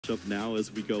Up now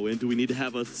as we go in. Do we need to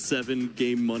have a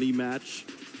 7-game money match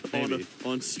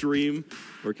on stream,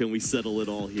 or can we settle it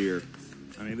all here?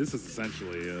 I mean, this is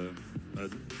essentially a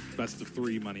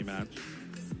best-of-3 money match.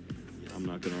 I'm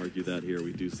not going to argue that here.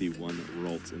 We do see one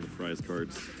Ralt in the prize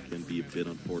cards. Can be a bit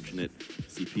unfortunate.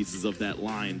 See pieces of that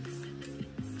line.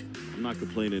 I'm not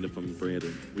complaining if I'm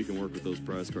Brandon. We can work with those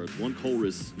prize cards. One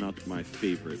Colress, not my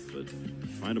favorite, but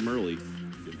find them early.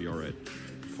 You'll be all right.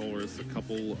 Colress, a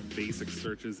couple basic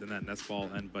searches in that Nest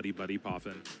Ball and Buddy Buddy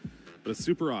Poffin. But it's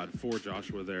super odd for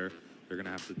Joshua there. They're going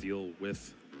to have to deal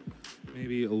with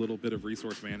maybe a little bit of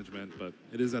resource management, but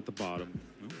it is at the bottom.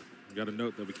 Oh, we got a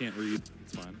note that we can't read.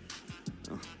 It's fine.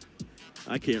 Oh,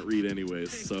 I can't read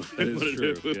anyways, so that is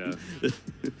true. Yeah.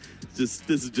 This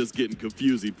is just getting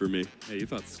confusing for me. Hey, you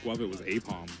thought Squubit was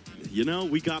Apom. You know,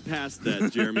 we got past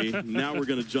that, Jeremy. Now we're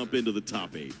going to jump into the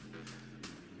top 8.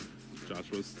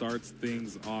 Joshua starts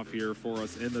things off here for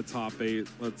us in the top 8.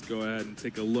 Let's go ahead and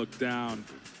take a look down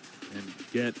and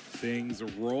get things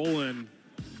rolling.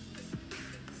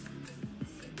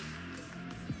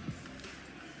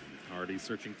 Already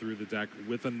searching through the deck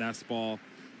with a Nest Ball.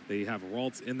 They have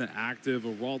Ralts in the active,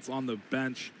 a Ralts on the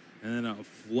bench, and then a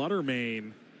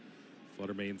Fluttermane.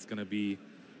 Fluttermane's going to be,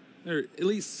 there at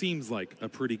least seems like a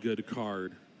pretty good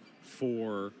card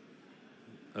for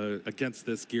against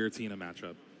this Giratina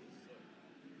matchup.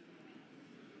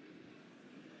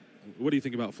 What do you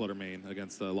think about Fluttermane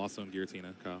against the Lost Zone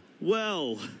Giratina, Kyle?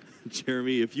 Well,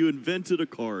 Jeremy, if you invented a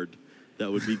card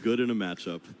that would be good in a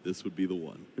matchup, this would be the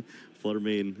one.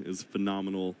 Fluttermane is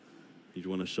phenomenal. You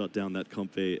want to shut down that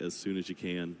Comfey as soon as you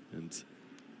can, and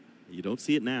you don't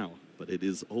see it now, but it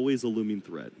is always a looming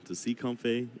threat. To see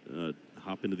Comfey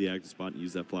hop into the active spot and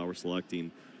use that flower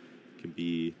selecting can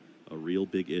be a real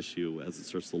big issue as it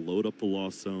starts to load up the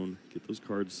Lost Zone, get those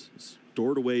cards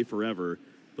stored away forever,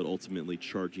 but ultimately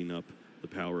charging up the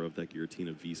power of that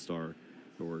Giratina V-Star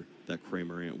or that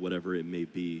Cramorant, whatever it may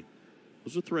be.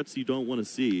 Those are threats you don't want to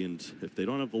see, and if they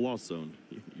don't have the Lost Zone,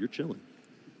 you're chilling.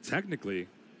 Technically,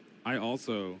 I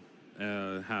also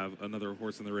have another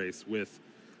horse in the race with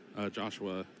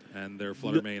Joshua and their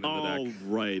Fluttermane in the deck. Oh,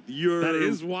 right. That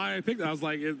is why I picked it. I was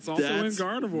like, it's also in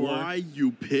Gardevoir. Why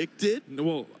you picked it?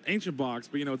 Well, Ancient Box,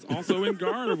 but, you know, it's also in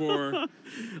Gardevoir.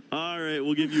 All right,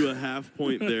 we'll give you a half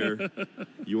point there.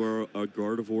 You are a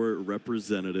Gardevoir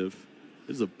representative.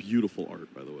 This is a beautiful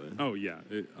art, by the way. Oh, yeah.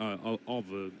 All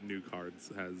the new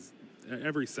cards has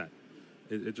every set.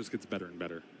 It just gets better and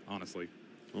better, honestly.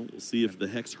 Well, we'll see if the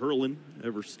Hex Hurlin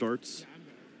ever starts.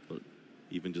 But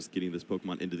even just getting this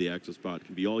Pokemon into the active spot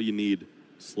can be all you need to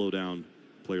slow down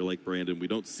a player like Brandon. We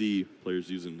don't see players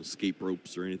using escape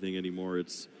ropes or anything anymore.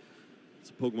 It's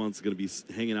a Pokemon that's going to be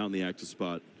hanging out in the active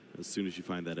spot as soon as you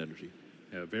find that energy.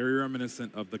 Yeah, very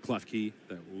reminiscent of the Klefki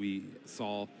that we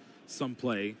saw some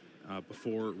play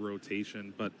before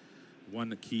rotation. But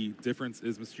one key difference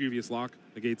is Mischievous Lock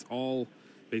negates all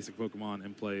basic Pokemon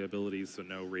and play abilities, so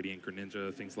no Radiant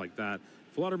Greninja, things like that.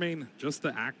 Fluttermane, just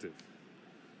the active.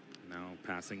 Now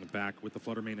passing back with the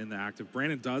Fluttermane in the active.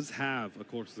 Brandon does have a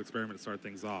Colress Experiment to start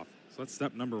things off. So that's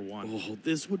step number 1. Oh,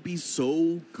 this would be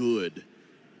so good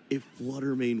if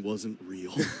Fluttermane wasn't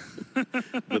real.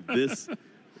 But this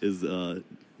is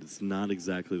it's not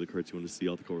exactly the cards you want to see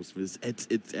all the Colress.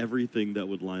 It's everything that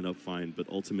would line up fine, but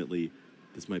ultimately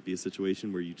this might be a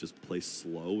situation where you just play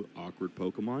slow, awkward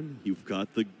Pokemon. You've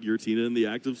got the Giratina in the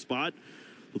active spot.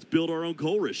 Let's build our own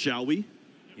Colress, shall we?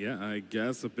 Yeah, I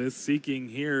guess Abyss Seeking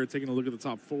here, taking a look at the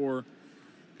top 4.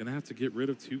 Gonna have to get rid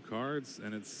of 2 cards,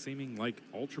 and it's seeming like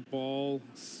Ultra Ball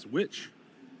Switch.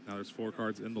 Now there's 4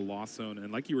 cards in the Lost Zone,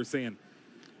 and like you were saying,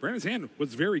 Brandon's hand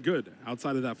was very good.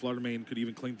 Outside of that, Fluttermane could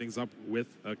even clean things up with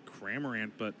a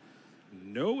Cramorant, but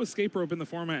no escape rope in the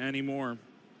format anymore.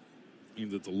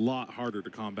 Means it's a lot harder to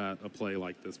combat a play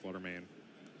like this Fluttermane.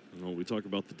 Well, we talk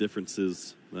about the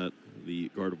differences that the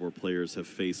Gardevoir players have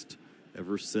faced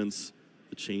ever since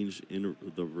the change in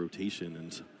the rotation,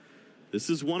 and this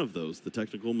is one of those, the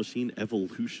Technical Machine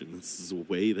Evolution. This is a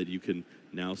way that you can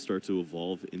now start to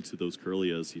evolve into those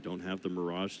Kirlias. You don't have the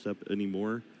Mirage Step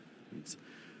anymore.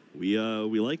 We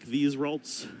like these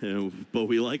Ralts, but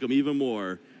we like them even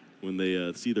more when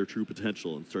they see their true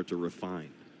potential and start to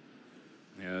refine.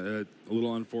 Yeah, a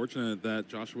little unfortunate that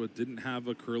Joshua didn't have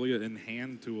a Kirlia in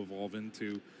hand to evolve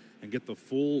into and get the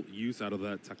full use out of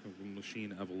that Technical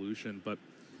Machine Evolution, but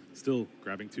still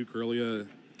grabbing 2 Kirlia,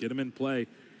 get them in play.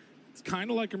 It's kind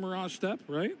of like a Mirage Step,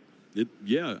 right?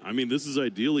 Yeah, I mean, this is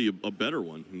ideally a better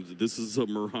one. This is a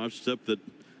Mirage Step that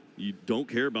you don't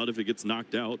care about if it gets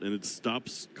knocked out, and it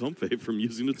stops Comfey from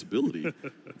using its ability.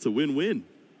 It's a win-win.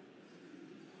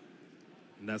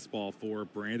 Nest Ball for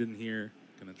Brandon here.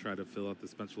 Going to try to fill out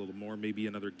this bench a little more. Maybe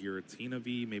another Giratina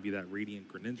V, maybe that Radiant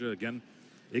Greninja. Again,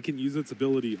 it can use its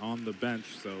ability on the bench,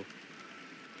 so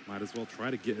might as well try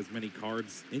to get as many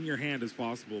cards in your hand as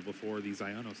possible before these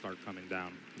Iono start coming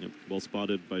down. Yep, well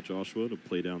spotted by Joshua to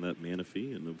play down that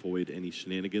Manaphy and avoid any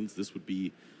shenanigans. This would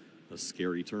be a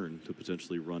scary turn to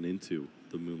potentially run into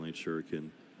the Moonlight Shuriken,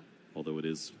 although it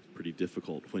is pretty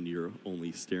difficult when you're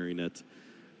only staring at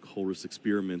Colress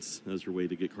Experiments as your way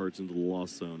to get cards into the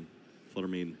Lost Zone.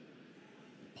 Fluttermane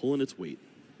pulling its weight.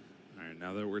 All right,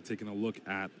 now that we're taking a look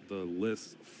at the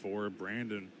list for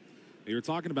Brandon, we were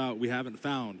talking about we haven't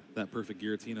found that perfect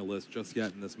Giratina list just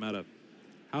yet in this meta.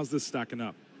 How's this stacking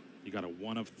up? You got a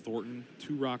 1 of Thornton,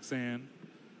 2 Roxanne,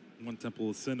 1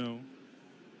 Temple of Sinnoh.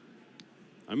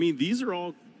 I mean, these are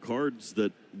all cards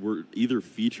that were either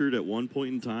featured at one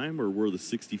point in time or were the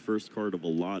 61st card of a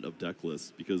lot of deck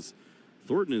lists, because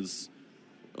Thornton is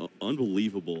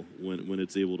unbelievable when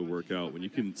it's able to work out. When you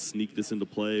can sneak this into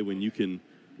play, when you can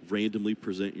randomly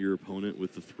present your opponent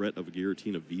with the threat of a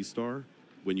Giratina V-Star,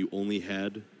 when you only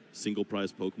had single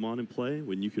prize Pokemon in play,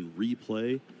 when you can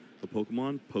replay a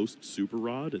Pokemon post Super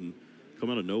Rod and come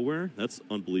out of nowhere, that's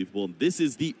unbelievable. And this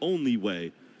is the only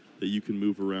way that you can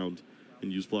move around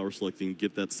and use Flower Selecting,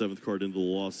 get that 7th card into the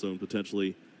Lost Zone,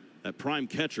 potentially that Prime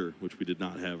Catcher, which we did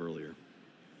not have earlier.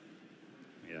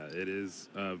 Yeah, it is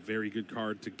a very good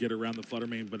card to get around the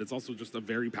Fluttermane, but it's also just a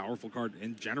very powerful card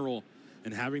in general.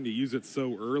 And having to use it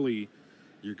so early,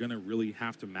 you're going to really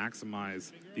have to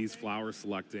maximize these Flower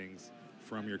Selectings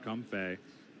from your Comfey.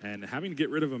 And having to get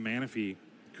rid of a Manaphy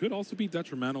could also be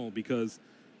detrimental, because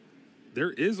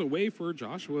there is a way for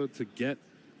Joshua to get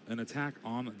an attack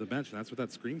on the bench, and that's with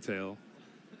that Scream Tail.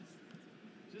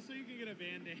 Just so you can get a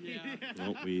Band-Aid. Yeah.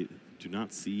 Well, we do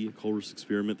not see a Colress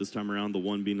Experiment this time around. The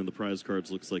 1 being in the prize cards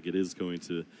looks like it is going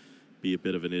to be a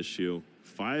bit of an issue.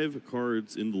 5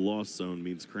 cards in the Lost Zone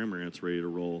means Cramorant's ready to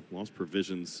roll. Lost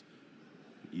Provisions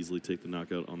easily take the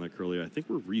knockout on that Curly. I think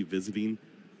we're revisiting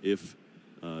if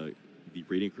the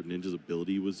Radiant Greninja's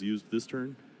ability was used this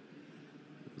turn.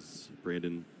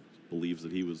 Brandon believes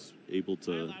that he was able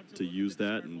to use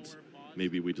that, and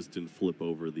maybe we just didn't flip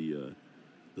over the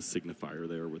signifier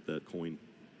there with that coin.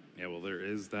 Yeah, well, there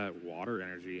is that water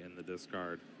energy in the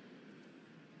discard.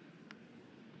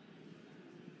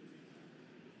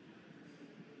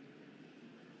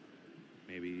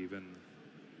 Maybe even...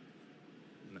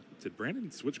 Did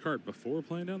Brandon switch card before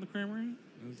playing down the Cramorant?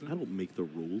 I don't make the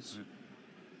rules. Right.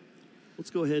 Let's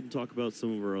go ahead and talk about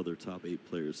some of our other top 8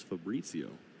 players.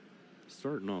 Fabrizio,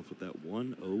 starting off with that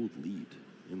 1-0 lead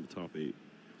in the top 8.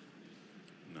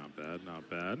 Not bad, not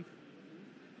bad.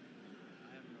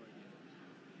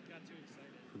 Got too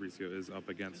excited. Fabrizio is up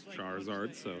against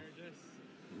Charizard, so...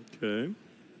 Okay.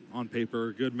 On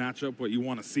paper, good matchup, what you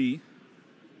want to see.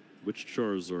 Which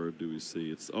Charizard do we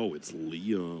see? It's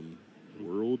Liam.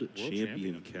 World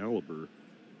champion caliber.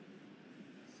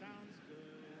 Sounds good.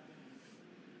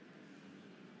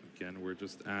 Again, we're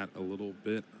just at a little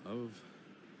bit of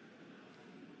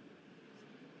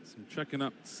some checking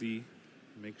up to see,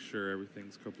 make sure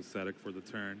everything's copacetic for the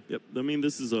turn. Yep. I mean,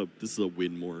 this is a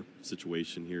win more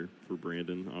situation here for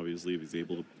Brandon. Obviously, if he's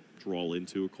able to draw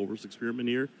into a Colress Experiment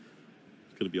here,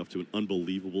 it's going to be off to an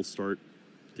unbelievable start,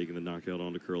 taking the knockout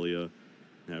onto Curlia,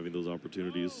 having those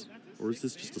opportunities. Or is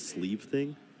this just a sleeve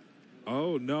thing?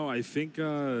 Oh, no, I think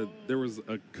there was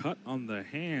a cut on the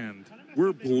hand.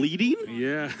 We're bleeding?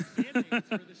 Yeah.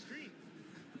 That's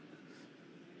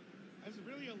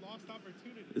really a lost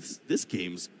opportunity. This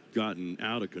game's gotten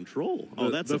out of control. Oh,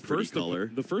 that's a pretty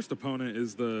color. The first opponent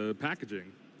is the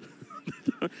packaging.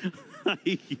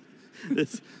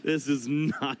 This is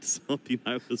not something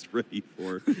I was ready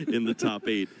for in the top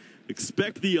 8.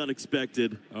 Expect the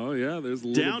unexpected. Oh, yeah, there's a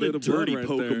little down bit and of blood dirty right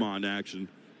Pokemon there. action.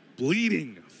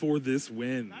 Bleeding for this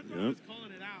win. That's why I was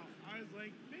calling it out. I was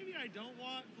like, maybe I don't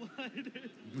want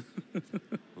blood.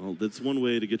 Well, that's one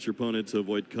way to get your opponent to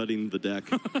avoid cutting the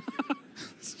deck.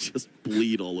 It's just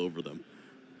bleed all over them.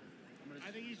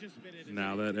 I think he's just been in.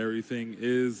 Now that everything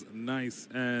is nice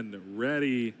and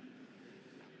ready,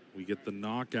 we get the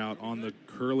knockout on the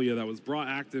Curlia that was brought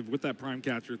active with that Prime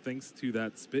Catcher thanks to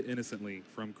that Spit Innocently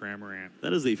from Cramorant.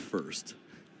 That is a first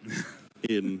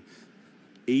in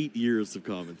 8 years of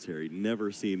commentary.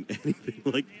 Never seen anything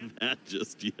like that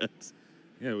just yet.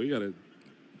 Yeah, we got to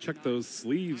check those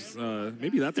sleeves.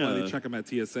 Maybe that's why they check them at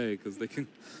TSA, because they can.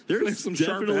 There's some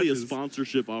definitely sharp a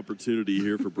sponsorship opportunity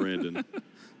here for Brandon.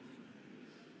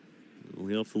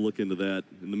 We'll have to look into that.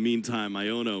 In the meantime,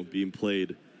 Iono being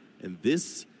played, and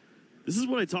this is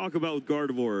what I talk about with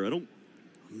Gardevoir. I'm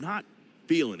not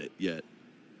feeling it yet.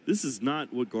 This is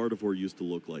not what Gardevoir used to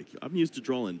look like. I'm used to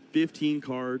drawing 15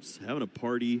 cards, having a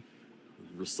party,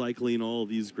 recycling all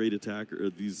these great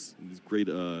these great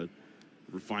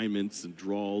refinements and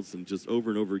draws, and just over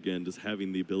and over again, just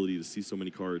having the ability to see so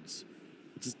many cards.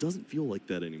 It just doesn't feel like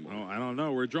that anymore. Oh, I don't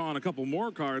know. We're drawing a couple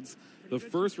more cards. The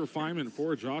first refinement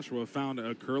for Joshua found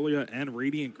a Curlia and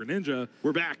Radiant Greninja.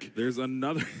 We're back. There's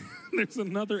another there's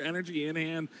another energy in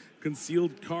hand.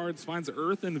 Concealed cards, finds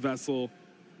Earthen Vessel.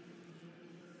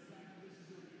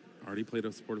 Already played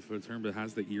a supporter for the turn, but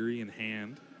has the Eerie in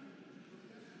hand.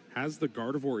 Has the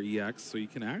Gardevoir EX, so you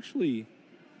can actually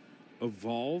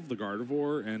evolve the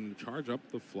Gardevoir and charge up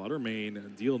the Flutter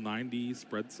Mane, deal 90,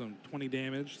 spread some 20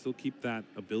 damage, still keep that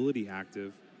ability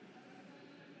active.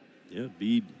 Yeah, it'd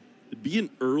be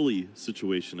an early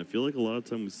situation. I feel like a lot of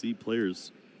time we see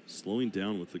players slowing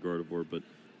down with the Gardevoir, but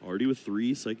already with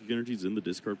 3 Psychic Energies in the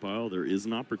discard pile, there is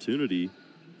an opportunity.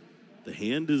 The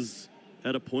hand is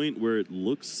at a point where it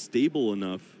looks stable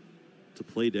enough to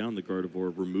play down the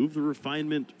Gardevoir, remove the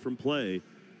refinement from play,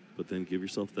 but then give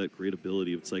yourself that great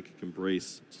ability of Psychic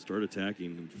Embrace to start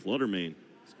attacking. And Flutter Mane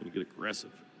is going to get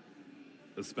aggressive.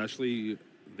 Especially,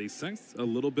 they sense a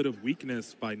little bit of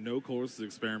weakness by no Colress's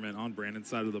Experiment on Brandon's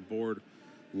side of the board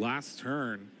last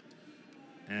turn.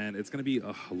 And it's going to be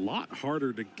a lot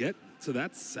harder to get to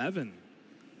that 7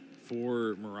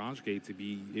 for Mirage Gate to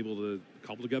be able to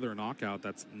cobble together a knockout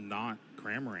that's not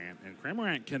Cramorant. And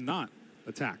Cramorant cannot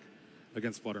attack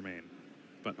against Flutter Mane.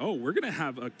 But, oh, we're going to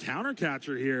have a counter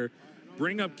catcher here.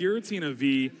 Bring up Giratina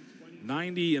V,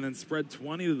 90, and then spread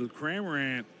 20 to the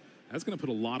Cramorant. That's going to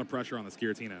put a lot of pressure on this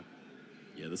Giratina.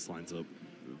 Yeah, this lines up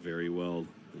very well.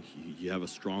 You have a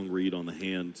strong read on the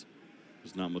hand.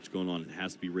 There's not much going on. It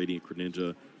has to be Radiant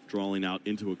Greninja drawing out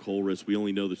into a Colress. We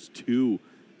only know there's 2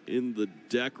 in the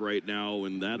deck right now,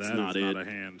 and that's not it. That is not a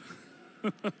hand.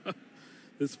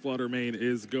 This Flutter Mane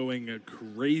is going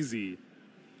crazy.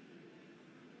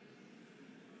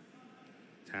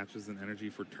 Attaches an energy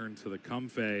for turn to the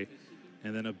Comfey,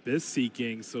 and then Abyss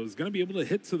Seeking, so it's going to be able to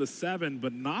hit to the 7,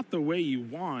 but not the way you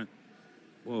want.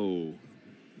 Whoa.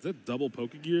 Is that double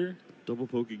Pokegear? Double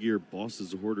Pokegear,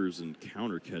 Bosses, Hoarders, and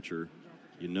Counter Catcher.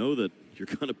 You know that you're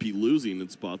going to be losing in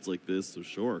spots like this, so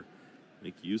sure,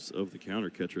 make use of the Counter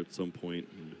Catcher at some point.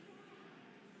 And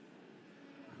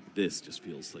this just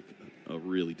feels like a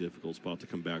really difficult spot to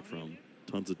come back from.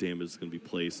 Tons of damage is going to be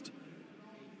placed.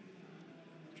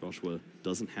 Joshua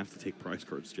doesn't have to take prize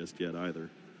cards just yet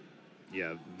either.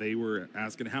 Yeah, they were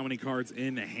asking how many cards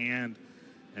in hand,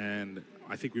 and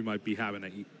I think we might be having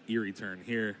an eerie turn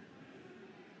here.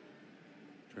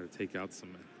 Try to take out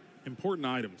some important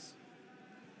items.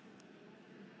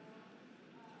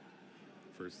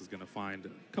 First is going to find a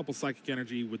couple Psychic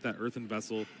Energy with that Earthen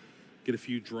Vessel, get a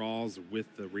few draws with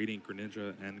the Radiant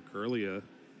Greninja and Curlia.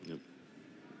 Yep.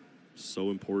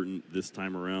 So important this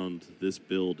time around, this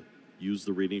build. Use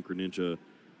the Radiant Greninja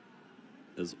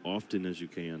as often as you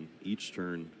can. Each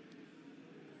turn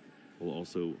will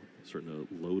also starting to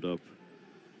load up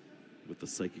with the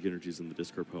Psychic Energies in the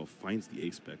discard pile. Finds the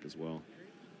Ace-Spec as well.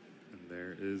 And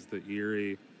there is the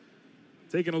Eerie.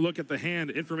 Taking a look at the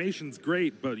hand, information's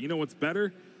great, but you know what's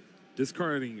better?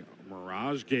 Discarding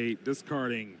Mirage Gate,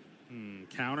 discarding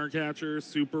Counter Catcher,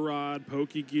 Super Rod,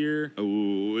 Pokegear.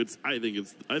 Oh, I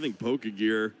think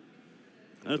Pokegear.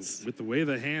 That's with the way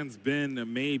the hand's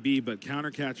been, maybe, but Counter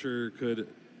Catcher could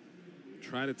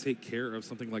try to take care of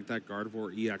something like that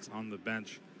Gardevoir EX on the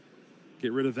bench.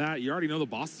 Get rid of that. You already know the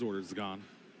boss's order is gone.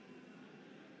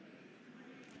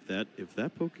 If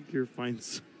that Pokegear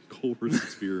finds Colress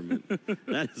Experiment,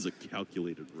 that is a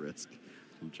calculated risk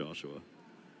from Joshua.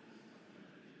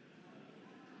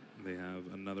 They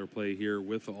have another play here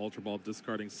with the Ultra Ball,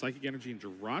 discarding Psychic Energy and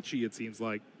Jirachi, it seems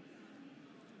like.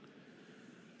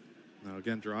 Now,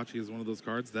 again, Jirachi is one of those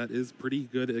cards that is pretty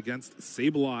good against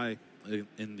Sableye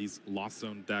in these Lost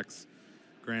Zone decks.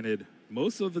 Granted,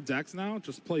 most of the decks now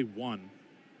just play 1,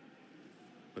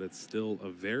 but it's still a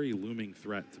very looming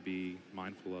threat to be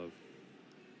mindful of.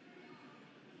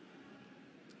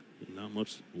 Not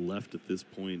much left at this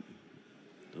point.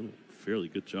 Done a fairly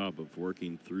good job of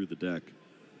working through the deck.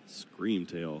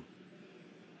 Screamtail.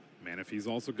 Manaphy's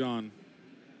also gone.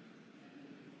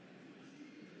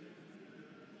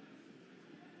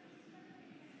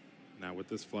 Now with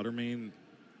this Flutter Mane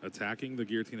attacking the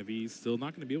Giratina V, still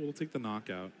not going to be able to take the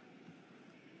knockout.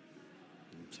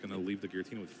 It's going to leave the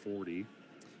Giratina with 40.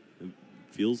 It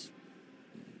feels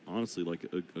honestly like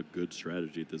a good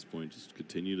strategy at this point. Just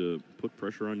continue to put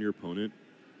pressure on your opponent,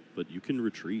 but you can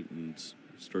retreat and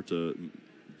start to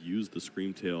use the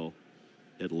Screamtail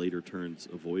at later turns.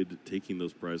 Avoid taking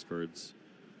those prize cards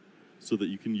so that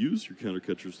you can use your counter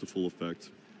catchers to full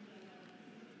effect.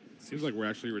 Seems like we're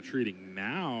actually retreating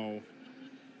now.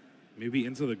 Maybe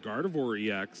into the Gardevoir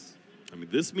EX. I mean,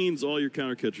 this means all your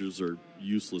counter catchers are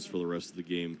useless for the rest of the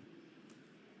game.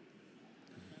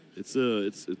 It's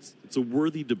a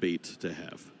worthy debate to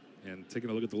have. And taking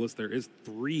a look at the list, there is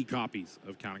 3 copies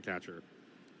of Counter Catcher.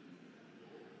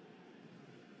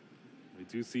 We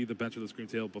do see the bench of the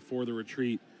Screamtail. Before the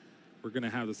retreat, we're going to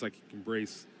have the Psychic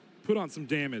Embrace put on some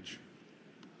damage.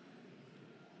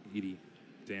 80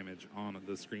 damage on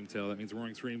the Screamtail. That means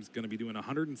Roaring Scream's going to be doing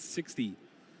 160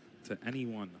 to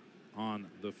anyone on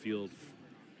the field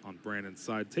on Brandon's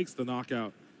side. Takes the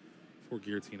knockout for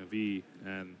Giratina V,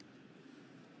 and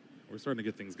we're starting to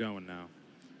get things going now.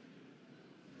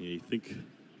 Yeah, you think,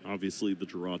 obviously, the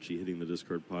Jirachi hitting the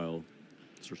discard pile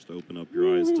starts to open up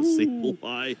your eyes to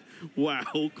Sableye.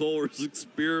 Wow, Colress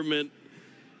Experiment.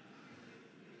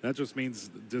 That just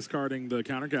means discarding the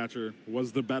Counter Catcher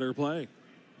was the better play.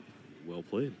 Well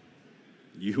played.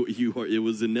 You are. It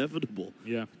was inevitable.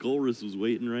 Yeah. Colress was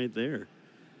waiting right there.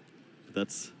 But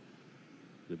that's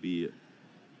going to be,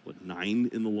 what, 9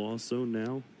 in the loss zone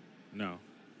now? No.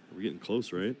 We're getting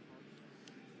close, right?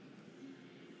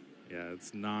 Yeah,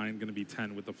 it's 9, going to be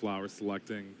 10 with the flower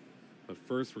selecting. But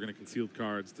first, we're going to concealed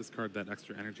cards, discard that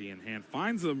extra energy in hand.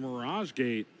 Finds a Mirage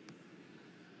Gate.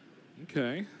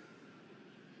 Okay.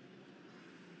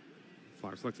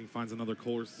 Flower selecting finds another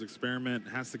Colress's Experiment.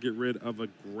 Has to get rid of a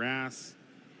grass.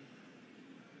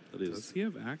 That is. Does he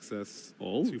have access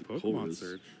all to Pokemon Colress.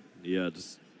 Search? Yeah,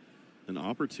 just an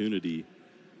opportunity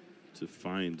to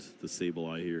find the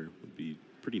Sableye here would be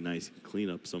pretty nice. You can clean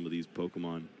up some of these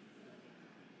Pokemon.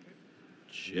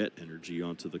 Jet Energy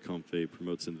onto the Comfey,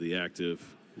 promotes into the active.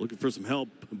 Looking for some help,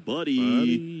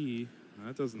 buddy.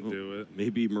 That doesn't do it.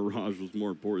 Maybe Mirage was more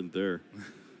important there.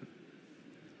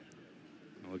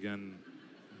 Well, again,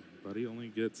 buddy only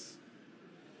gets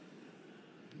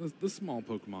the small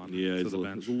Pokemon Yeah, to the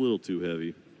bench. It's a little too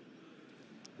heavy.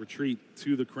 Retreat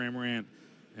to the Cramorant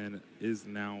and is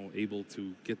now able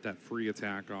to get that free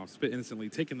attack off. Spit instantly,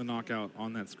 taking the knockout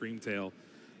on that Screamtail.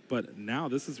 But now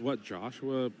this is what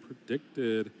Joshua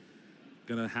predicted.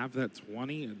 Gonna have that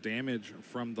 20 damage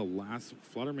from the last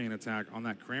Fluttermane attack on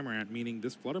that Cramorant, meaning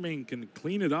this Fluttermane can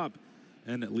clean it up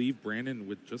and leave Brandon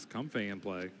with just Comfey in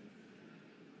play.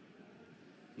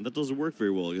 And that doesn't work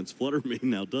very well against Fluttermane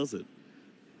now, does it?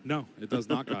 No, it does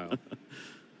not, Kyle.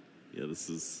 Yeah, this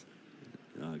is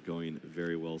going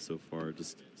very well so far.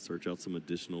 Just search out some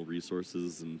additional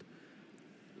resources, and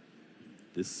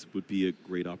this would be a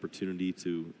great opportunity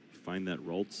to find that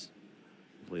Ralts,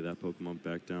 play that Pokemon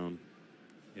back down.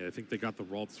 Yeah, I think they got the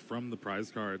Ralts from the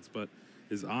prize cards, but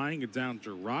is eyeing it down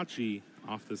Jirachi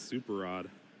off this Super Rod.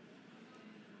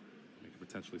 We can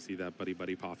potentially see that Buddy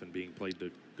Poffin being played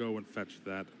to go and fetch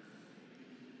that.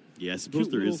 Yeah, I suppose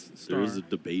there is star. a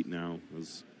debate now,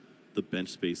 as the bench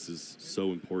space is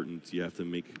so important. You have to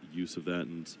make use of that,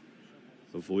 and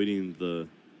avoiding the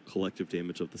collective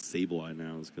damage of the Sableye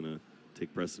now is going to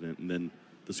take precedent. And then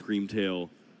the Screamtail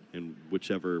and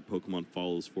whichever Pokemon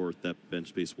follows forth, that bench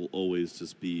space will always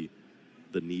just be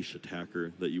the niche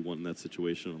attacker that you want in that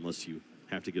situation, unless you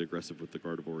have to get aggressive with the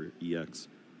Gardevoir EX.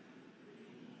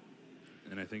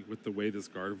 And I think with the way this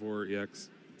Gardevoir EX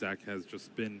deck has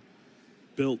just been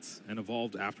built and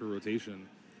evolved after rotation,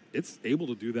 it's able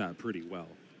to do that pretty well.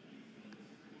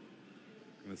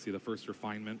 I'm going to see the first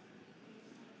refinement.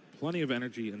 Plenty of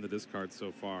energy in the discard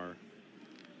so far.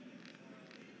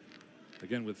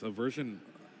 Again, with a version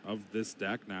of this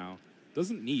deck now,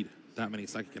 doesn't need that many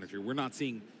psychic energy. We're not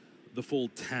seeing the full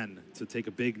 10 to take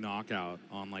a big knockout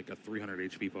on like a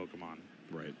 300 HP Pokemon.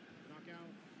 Right.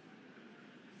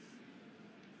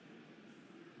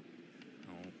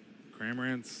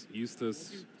 Cramorant's used to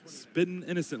spitting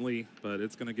innocently, but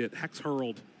it's going to get Hex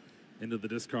hurled into the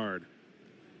discard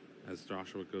as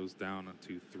Joshua goes down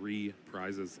to 3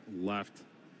 prizes left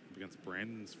against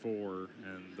Brandon's 4,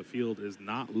 and the field is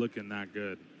not looking that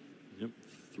good. Yep.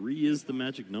 3 is the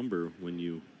magic number when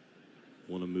you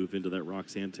want to move into that rock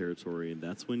sand territory, and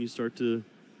that's when you start to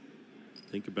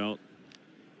think about,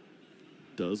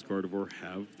 does Gardevoir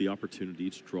have the opportunity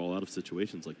to draw out of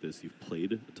situations like this? You've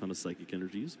played a ton of Psychic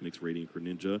Energies, makes Radiant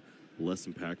Greninja less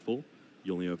impactful.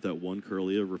 You only have that one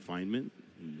Kirlia refinement.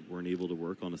 You weren't able to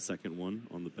work on a second one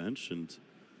on the bench, and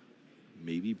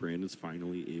maybe Brandon's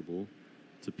finally able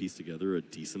to piece together a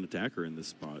decent attacker in this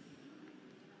spot.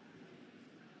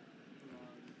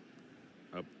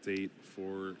 Update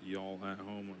for y'all at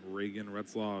home. Reagan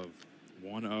Retzlaw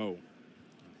 1-0 in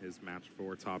his match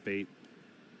 4 top 8.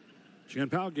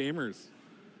 Chanpal Gamers.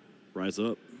 Rise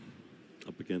up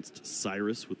against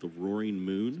Cyrus with the Roaring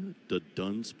Moon, the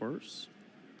Dunsparce.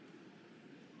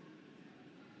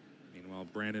 Meanwhile, Well,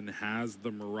 Brandon has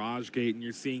the Mirage Gate, and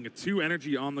you're seeing a 2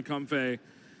 energy on the Comfey.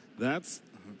 That's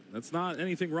not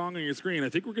anything wrong on your screen. I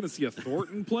think we're going to see a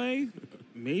Thornton play.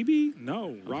 Maybe?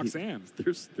 No, Roxanne.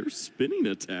 There's spinning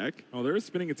attack. Oh, there is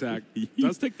spinning attack.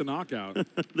 Does take the knockout.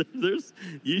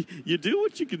 You do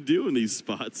what you can do in these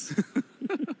spots.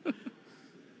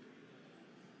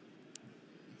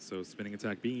 So spinning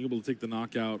attack being able to take the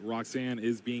knockout. Roxanne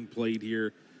is being played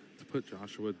here to put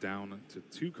Joshua down to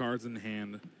 2 cards in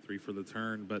hand, 3 for the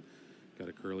turn, but got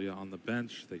a Curlia on the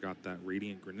bench. They got that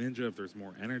Radiant Greninja if there's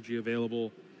more energy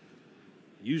available.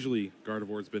 Usually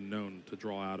Gardevoir's been known to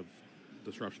draw out of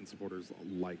Disruption supporters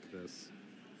like this.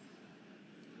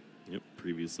 Yep,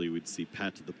 previously we'd see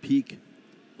Pat to the Peak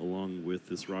along with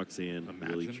this Roxanne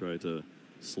really try to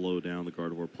slow down the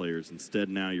Gardevoir players. Instead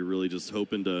now you're really just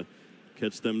hoping to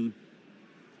catch them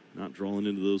not drawing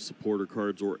into those supporter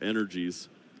cards or energies.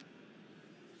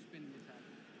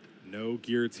 No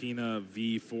Giratina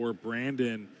V for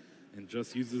Brandon, and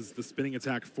just uses the spinning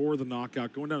attack for the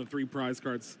knockout, going down to 3 prize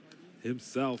cards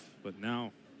himself. But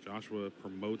now Joshua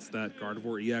promotes that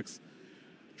Gardevoir EX.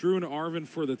 Drew and Arvin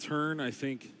for the turn. I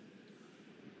think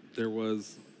there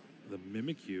was the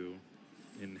Mimikyu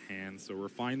in hand, so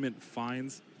Refinement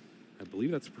finds, I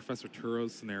believe that's Professor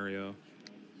Turo's scenario.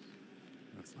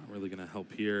 That's not really going to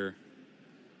help here.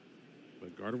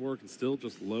 But Gardevoir can still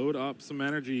just load up some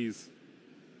energies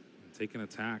and take an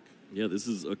attack. Yeah, this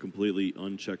is a completely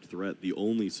unchecked threat. The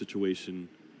only situation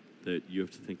that you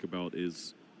have to think about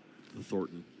is the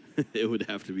Thornton. It would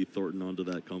have to be Thornton onto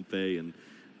that Comfey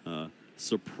and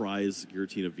surprise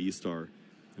Giratina V-Star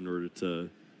in order to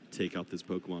take out this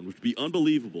Pokemon, which would be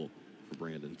unbelievable for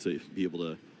Brandon to be able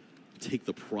to take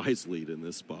the prize lead in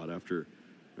this spot after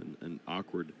an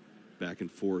awkward back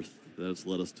and forth that has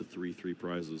led us to 3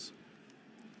 prizes.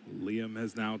 Liam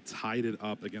has now tied it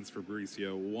up against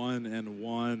Fabricio,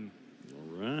 1-1.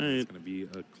 All right. It's going to be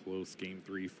a close game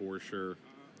 3 for sure.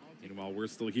 Meanwhile, we're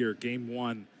still here. Game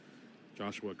 1.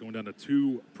 Joshua going down to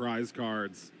 2 prize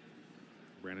cards.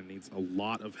 Brandon needs a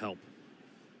lot of help.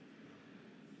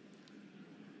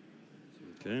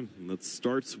 Okay, and that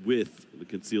starts with the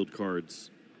concealed cards.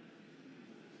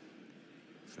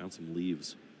 Found some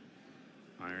leaves.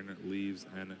 Iron Leaves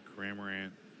and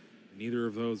Cramorant. Neither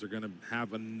of those are going to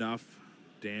have enough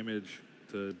damage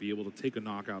to be able to take a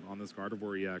knockout on this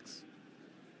Gardevoir EX.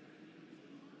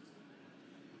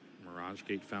 Mirage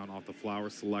Gate found off the flower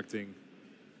selecting.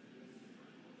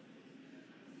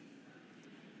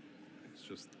 It's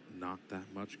just not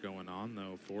that much going on,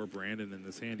 though, for Brandon in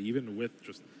this hand, even with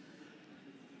just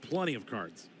plenty of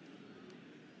cards.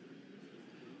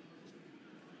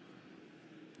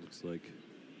 Looks like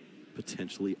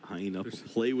potentially eyeing up a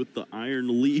play with the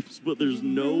Iron Leaves, but there's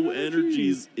no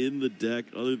energies in the deck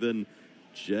other than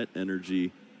Jet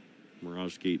Energy.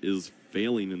 Mirage Gate is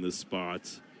failing in this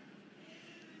spot.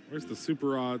 Where's the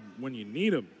Super Odd when you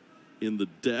need him? In the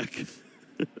deck.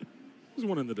 There's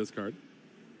one in the discard.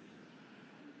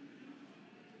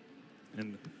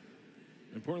 And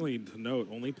importantly to note,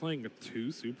 only playing a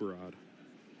 2 Super Odd.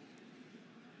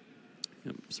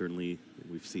 Yep, certainly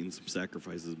we've seen some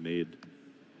sacrifices made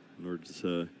in order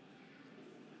to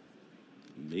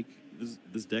make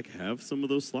this deck have some of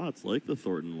those slots, like the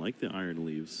Thornton, like the Iron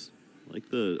Leaves,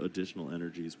 like the additional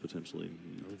energies potentially.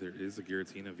 Oh, there is a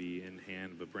Giratina V in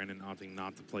hand, but Brandon opting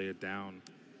not to play it down.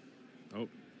 Oh,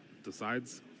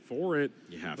 decides for it.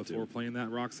 You have before playing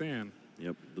that Roxanne.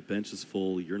 Yep, the bench is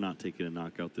full. You're not taking a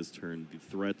knockout this turn. The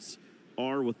threats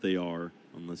are what they are,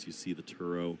 unless you see the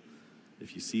Turo.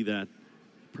 If you see that,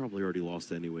 you probably already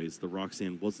lost anyways. The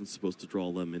Roxanne wasn't supposed to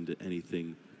draw them into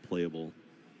anything playable.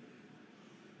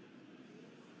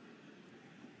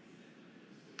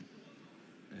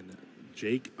 And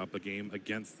Jake up a game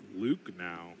against Luke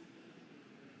now.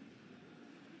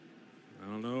 I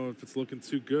don't know if it's looking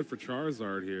too good for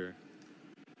Charizard here.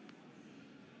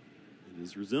 It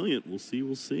is resilient. We'll see.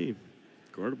 We'll see.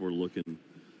 Gardevoir looking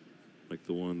like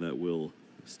the one that will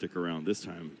stick around this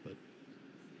time, but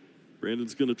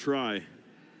Brandon's going to try.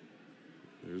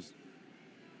 There's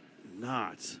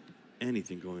not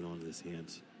anything going on in this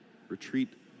hand. Retreat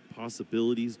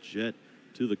possibilities. Jet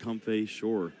to the Comfey.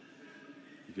 Sure.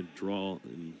 You can draw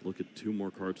and look at 2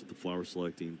 more cards with the flower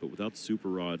selecting, but without Super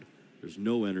Rod, there's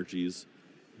no energies.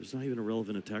 There's not even a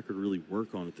relevant attacker to really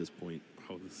work on at this point.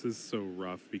 Oh, this is so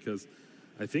rough because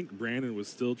I think Brandon was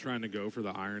still trying to go for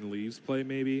the Iron Leaves play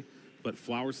maybe, but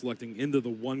flower selecting into the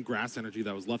 1 grass energy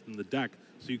that was left in the deck,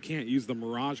 so you can't use the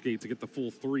Mirage Gate to get the full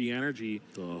 3 energy.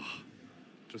 Ugh.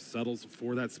 Just settles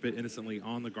for that spit innocently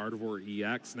on the Gardevoir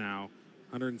EX now.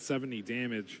 170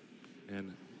 damage,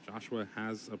 and Joshua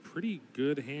has a pretty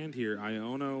good hand here.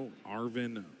 Iono,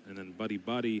 Arvin, and then Buddy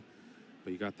Buddy.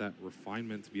 But you got that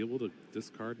refinement to be able to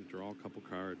discard and draw a couple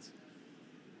cards.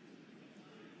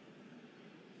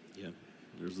 Yeah,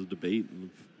 there's a debate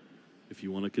if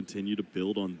you want to continue to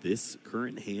build on this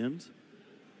current hand.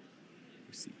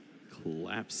 We see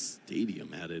Collapse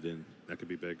Stadium added in. That could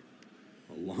be big.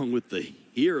 Along with the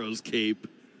Hero's Cape.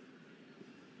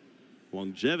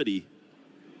 Longevity,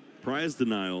 Prize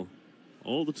Denial,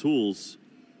 all the tools,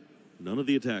 none of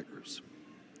the attackers.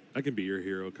 That can be your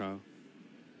hero, Kyle.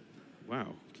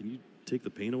 Wow, can you take the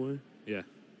pain away? Yeah.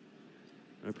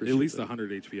 I appreciate at least that.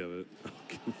 100 HP of it.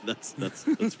 Okay,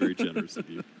 that's very generous of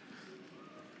you.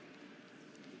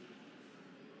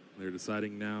 They're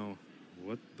deciding now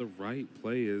what the right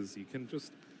play is. You can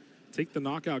just take the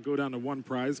knockout, go down to 1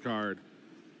 prize card,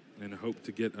 and hope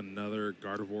to get another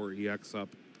Gardevoir EX up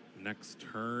next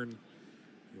turn.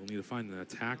 You'll need to find an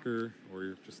attacker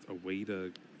or just a way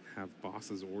to have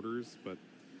boss's orders, but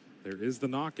there is the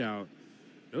knockout.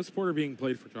 No supporter being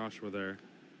played for Joshua there.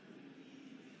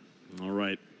 All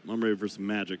right, I'm ready for some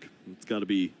magic. It's got to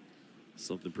be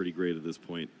something pretty great at this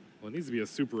point. Well, it needs to be a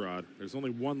super rod. There's only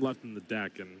 1 left in the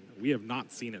deck, and we have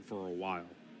not seen it for a while.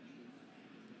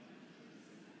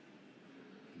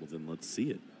 Well, then let's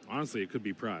see it. Honestly, it could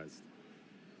be prized.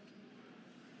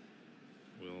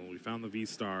 Well, we found the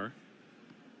V-Star.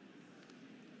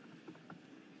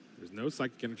 There's no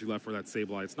Psychic Energy left for that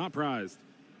Sableye. It's not prized,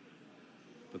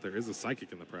 but there is a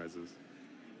Psychic in the prizes.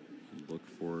 Look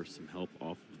for some help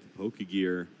off of the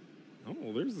Pokegear.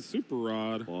 Oh, there's the Super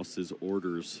Rod. Boss's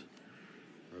orders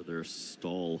are their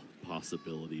stall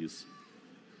possibilities.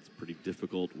 It's pretty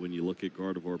difficult when you look at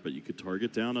Gardevoir, but you could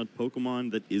target down on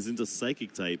Pokemon that isn't a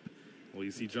Psychic type. Well,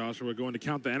 you see Joshua going to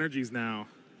count the energies now.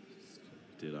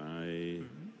 Did I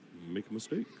make a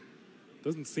mistake?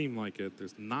 Doesn't seem like it.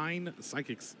 There's 9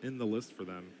 Psychics in the list for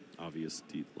them.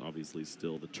 Obviously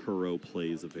still the Turo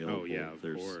plays available. Oh, yeah, of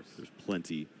course. There's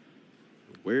plenty.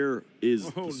 Where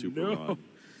is Oh, the Super no. Rod?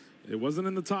 It wasn't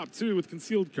in the top 2 with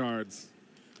concealed cards.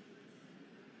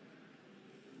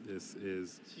 This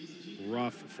is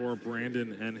rough for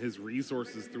Brandon and his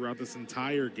resources throughout this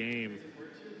entire game.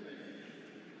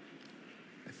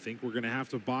 I think we're going to have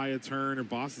to buy a turn or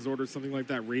boss's order, something like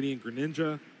that. Radiant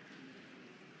Greninja.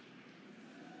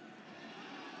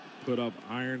 Put up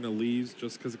Iron to Leaves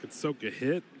just because it could soak a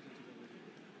hit.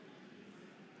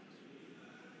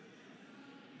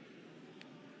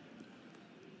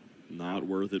 Not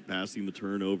worth it passing the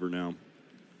turn over now.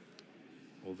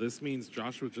 Well, this means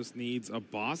Joshua just needs a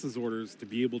boss's orders to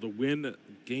be able to win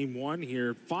game 1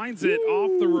 here. Finds it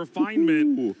off the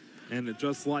refinement. And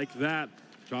just like that,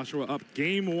 Joshua up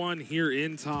game 1 here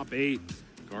in top 8.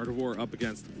 Gardevoir up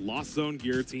against Lost Zone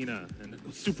Giratina. And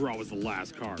Super Rod was the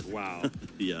last card. Wow.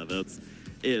 Yeah, that's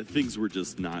it. Things were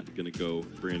just not going to go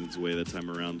Brandon's way that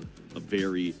time around. A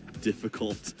very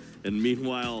difficult. And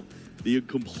meanwhile, the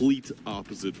complete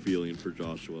opposite feeling for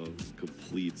Joshua.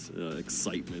 Complete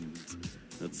excitement.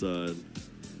 That's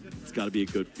it's got to be a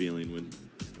good feeling when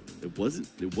it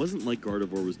wasn't like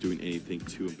Gardevoir was doing anything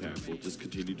too impactful. Just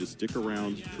continue to stick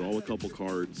around, draw a couple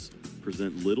cards,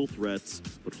 present little threats,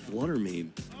 but Fluttermane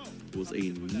was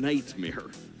a nightmare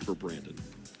for Brandon.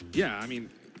 Yeah, I mean,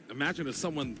 imagine if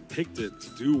someone picked it to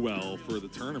do well for the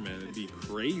tournament. It'd be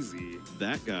crazy.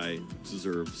 That guy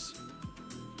deserves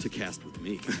to cast with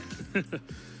me.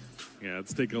 Yeah,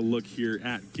 let's take a look here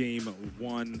at game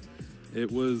 1. It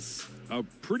was a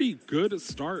pretty good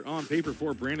start on paper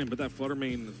for Brandon, but that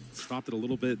Fluttermane stopped it a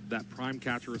little bit. That Prime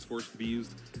Catcher was forced to be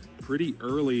used pretty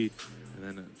early.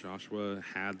 And then Joshua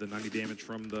had the 90 damage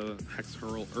from the Hex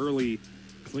Hurl early,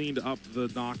 cleaned up the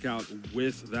knockout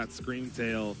with that Scream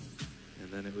Tail.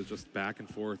 And then it was just back and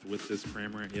forth with this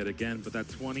Cramorant yet again. But that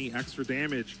 20 extra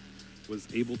damage was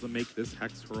able to make this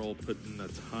Hex Hurl put in a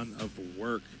ton of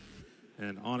work.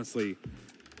 And honestly,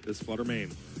 this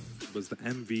Fluttermane was the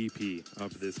MVP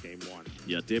of this game 1.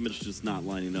 Yeah, damage just not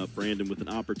lining up. Brandon with an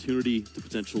opportunity to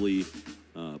potentially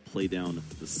play down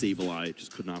the Sableye,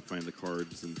 just could not find the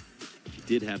cards. And if he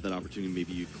did have that opportunity,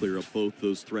 maybe you clear up both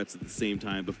those threats at the same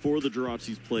time. Before the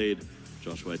Jirachi's played,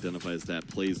 Joshua identifies that,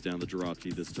 plays down the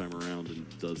Jirachi this time around,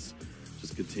 and does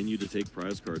just continue to take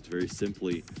prize cards very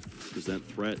simply. Present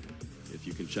threat. If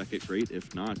you can check it, great.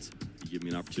 If not, you give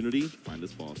me an opportunity, find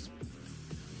this boss.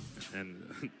 And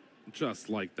just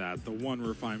like that, the 1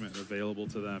 refinement available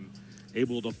to them,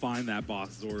 able to find that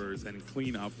boss's orders and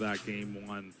clean up that game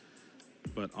 1.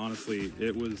 But honestly,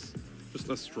 it was just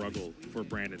a struggle for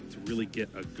Brandon to really get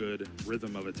a good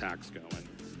rhythm of attacks going.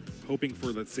 Hoping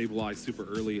for that Sableye super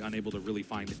early, unable to really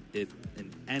find it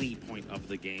in any point of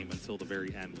the game until the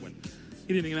very end when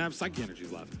He didn't even have Psychic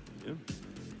Energies left. Yeah.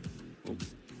 Well,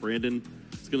 Brandon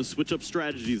is going to switch up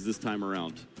strategies this time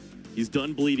around. He's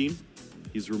done bleeding.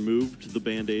 He's removed the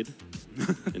Band-Aid.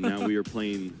 And now we are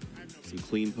playing some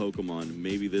clean Pokemon.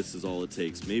 Maybe this is all it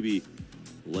takes. Maybe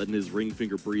letting his ring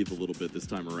finger breathe a little bit this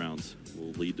time around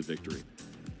will lead to victory.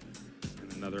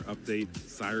 And another update,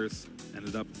 Cyrus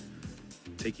ended up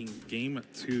taking game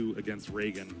 2 against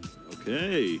Reagan.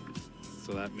 Okay.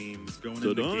 So that means going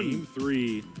into game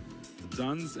 3, the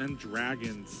Duns and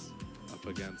Dragons up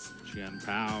against Chen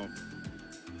Pao.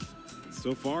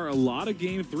 So far, a lot of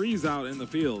game 3s out in the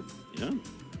field. Yeah.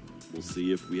 We'll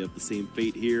see if we have the same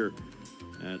fate here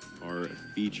at our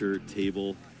feature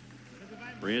table.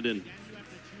 Brandon,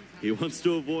 he wants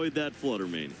to avoid that Flutter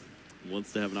Mane. He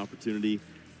wants to have an opportunity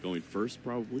going first,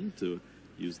 probably, to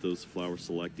use those flower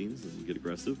selectings and get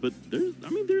aggressive. But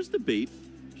there's debate,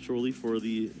 surely, for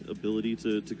the ability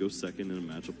to go second in a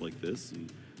matchup like this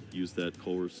and use that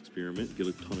Colress experiment, get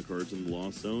a ton of cards in the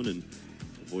Lost Zone, and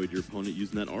avoid your opponent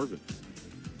using that Arvin.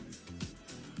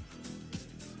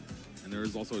 And there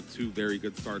is also 2 very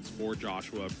good starts for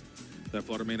Joshua. That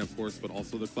Flutter Mane, of course, but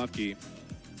also the Klefki.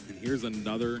 And here's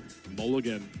another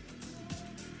mulligan.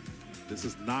 This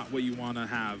is not what you want to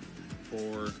have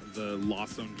for the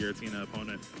Lost Zone Giratina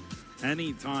opponent.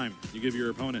 Anytime you give your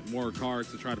opponent more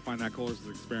cards to try to find that Colress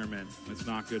experiment, it's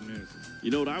not good news.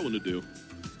 You know what I want to do?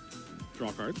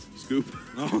 Draw cards. Scoop.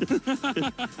 Oh.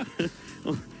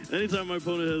 Anytime my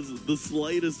opponent has the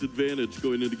slightest advantage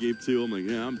going into game 2, I'm like,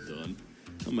 yeah, I'm done.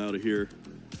 I'm out of here.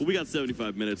 But we got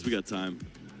 75 minutes. We got time.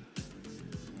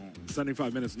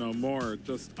 75 minutes, no more.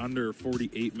 Just under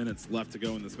 48 minutes left to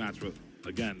go in this match. But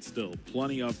again, still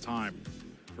plenty of time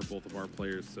for both of our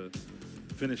players to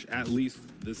finish at least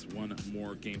this one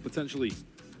more game. Potentially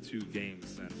 2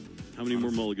 games. And how many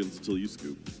more mulligans until you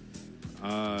scoop?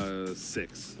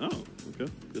 6. Oh,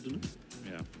 okay. Good to know.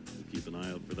 Yeah. We'll keep an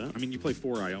eye out for that. I mean, you play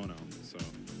 4 Iono, so.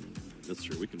 That's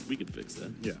true. We can fix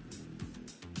that. Yeah.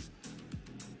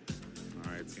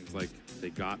 All right. Seems like they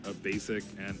got a basic,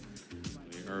 and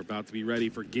we are about to be ready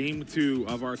for game 2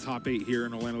 of our top 8 here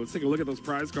in Orlando. Let's take a look at those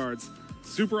prize cards.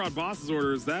 Super Odd Bosses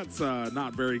orders. That's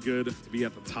not very good to be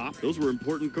at the top. Those were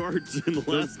important cards in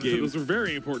the last game. Those were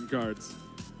very important cards.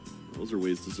 Those are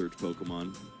ways to search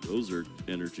Pokemon. Those are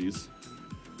energies.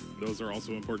 Those are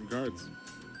also important cards.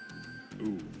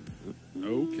 Ooh.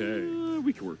 Okay.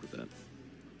 We can work with that.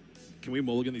 Can we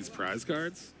mulligan these prize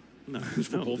cards? No.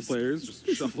 For both players? Just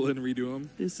shuffle in and redo them?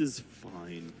 This is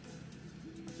fine.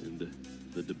 And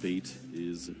the debate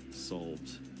is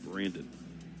solved. Brandon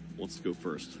wants to go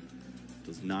first.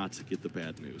 Does not get the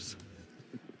bad news.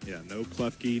 Yeah, no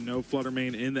Klefki, no Flutter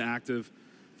Mane in the active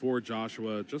for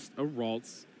Joshua. Just a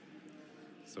Ralts.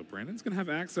 So Brandon's going to have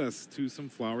access to some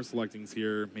flower selectings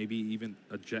here. Maybe even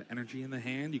a Jet Energy in the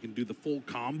hand. You can do the full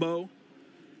combo.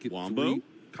 Get Wombo?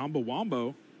 Combo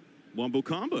Wombo. Wombo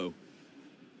combo.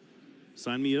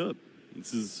 Sign me up.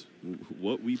 This is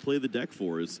what we play the deck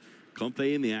for, is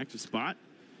Comfey in the active spot,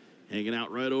 hanging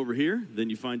out right over here. Then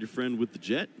you find your friend with the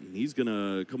Jet, and he's going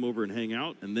to come over and hang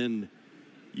out. And then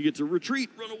you get to retreat,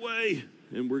 run away.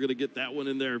 And we're going to get that one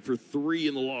in there for 3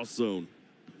 in the Lost Zone.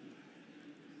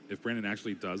 If Brandon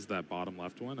actually does that bottom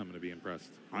left one, I'm going to be impressed.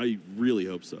 I really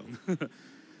hope so.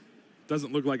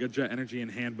 Doesn't look like a Jet Energy in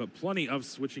hand, but plenty of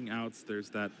switching outs. There's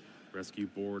that rescue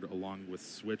board along with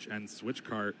Switch and Switch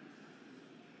Cart.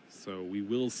 So we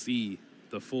will see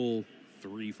the full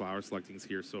 3 flower selectings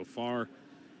here so far.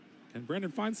 Can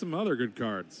Brandon find some other good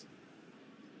cards?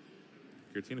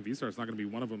 Giratina V-Star's not going to be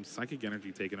one of them. Psychic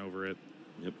Energy taking over it.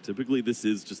 Yep, typically this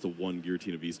is just a 1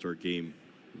 Giratina V-Star game.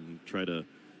 And try to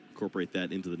incorporate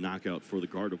that into the knockout for the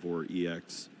Gardevoir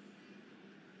EX.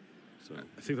 So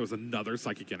I think there was another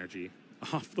Psychic Energy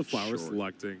off the flower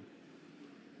selecting.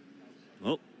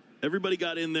 Well, everybody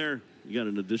got in there. You got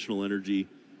an additional energy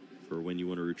for when you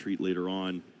want to retreat later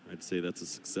on. I'd say that's a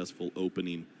successful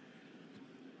opening.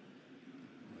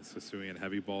 Hisuian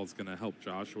Heavy Ball is going to help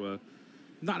Joshua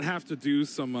not have to do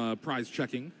some prize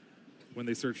checking when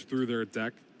they search through their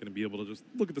deck. Going to be able to just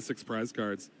look at the 6 prize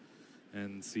cards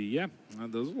and see, yeah,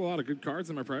 those are a lot of good cards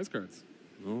in my prize cards.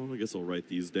 Oh, I guess I'll write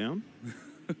these down.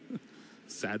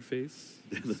 Sad face.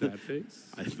 Sad face.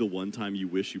 The one time you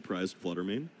wish you prized Flutter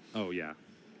Mane. Oh, yeah.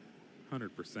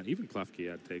 100%. Even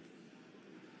Klefki I'd take.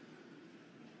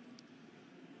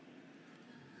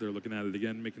 They're looking at it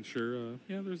again, making sure,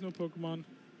 yeah, there's no Pokemon.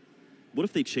 What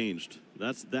if they changed?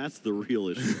 That's the real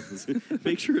issue.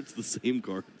 Make sure it's the same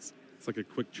cards. It's like a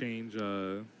quick change,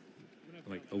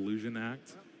 like Illusion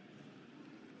Act.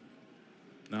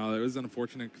 Now, it was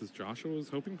unfortunate because Joshua was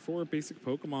hoping for a basic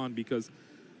Pokemon because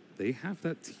they have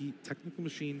that technical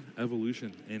machine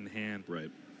evolution in hand.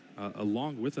 Right.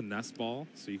 Along with a nest ball,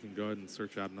 so you can go ahead and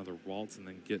search out another waltz and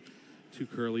then get 2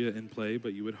 Curlia in play,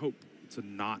 but you would hope to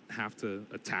not have to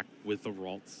attack with the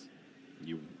waltz.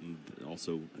 You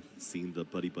also seen the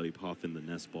Buddy Puff in the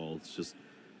nest ball. It's just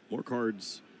more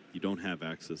cards you don't have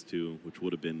access to, which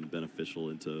would have been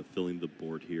beneficial into filling the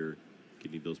board here,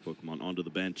 getting those Pokemon onto the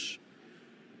bench,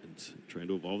 and trying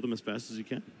to evolve them as fast as you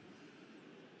can.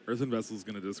 Earthen Vessel is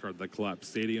going to discard the Collapse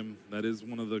Stadium. That is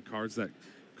one of the cards that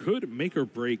could make or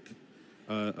break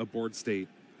a board state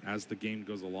as the game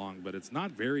goes along, but it's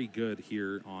not very good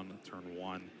here on turn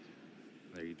 1.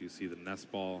 There you do see the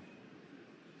Nest Ball.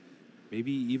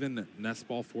 Maybe even Nest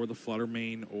Ball for the Flutter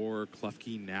Mane or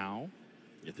Klefki now.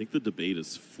 I think the debate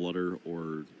is Flutter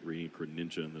or Radiant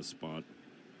Greninja in this spot,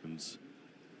 and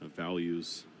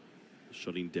values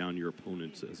shutting down your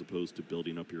opponent as opposed to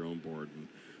building up your own board. And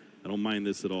I don't mind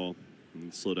this at all. You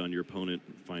can slow down your opponent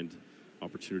and find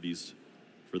opportunities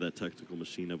for that technical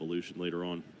machine evolution later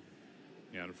on.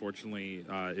 Yeah, unfortunately,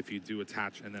 if you do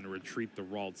attach and then retreat the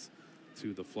Ralts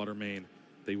to the Flutter Mane,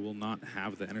 they will not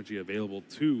have the energy available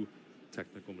to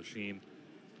technical machine,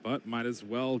 but might as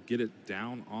well get it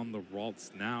down on the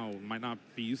Ralts now. Might not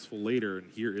be useful later,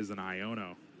 and here is an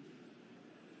Iono.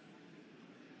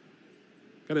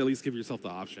 Got to at least give yourself the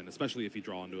option, especially if you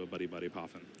draw into a Buddy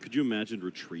Poffin. Could you imagine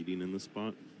retreating in this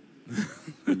spot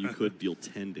when you could deal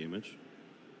 10 damage?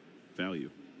 Value.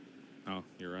 Oh,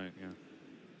 you're right, yeah.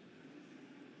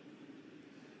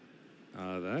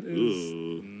 That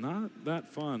is not that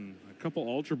fun. A couple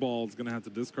Ultra Balls going to have to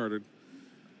discard it.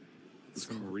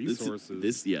 Some resources.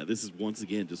 This is once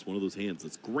again just one of those hands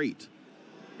that's great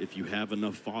if you have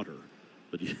enough fodder,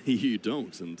 but you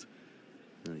don't. And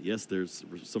yes, there's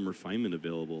some refinement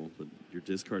available, but you're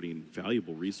discarding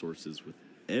valuable resources with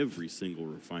every single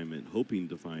refinement, hoping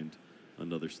to find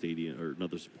another stadium or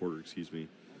another supporter, excuse me.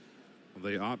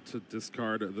 They opt to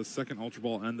discard the second Ultra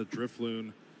Ball and the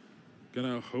Drifloon.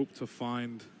 Gonna hope to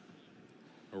find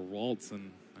a Waltz,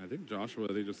 and I think Joshua,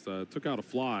 they just took out a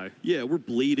fly. Yeah, we're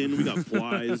bleeding. We got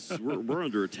flies. we're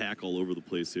under attack all over the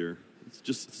place here. It's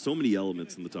just so many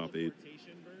elements in the top 8.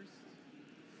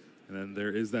 And then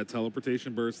there is that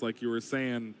teleportation burst, like you were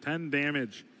saying, 10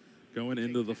 damage going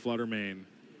into the Flutter Mane.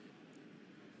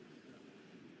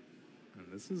 And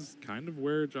this is kind of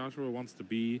where Joshua wants to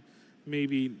be.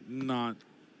 Maybe not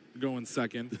going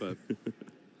second, but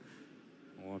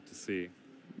we'll have to see.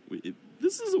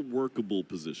 This is a workable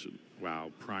position.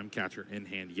 Wow, Prime Catcher in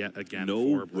hand yet again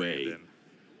no for way. Brandon.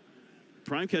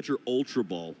 Prime Catcher Ultra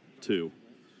Ball, too.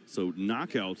 So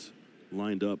knockout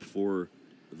lined up for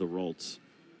the Ralts.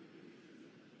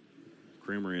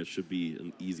 Cramorant should be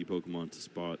an easy Pokemon to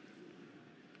spot.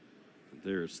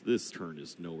 This turn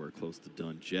is nowhere close to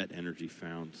done. Jet Energy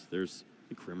found.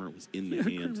 Cramorant was in the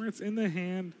hand. Cramorant's in the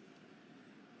hand.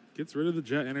 Gets rid of the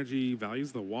Jet Energy,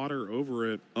 values the water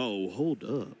over it. Oh, hold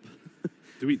up.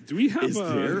 Do we have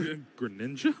a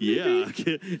Greninja? Yeah,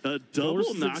 a double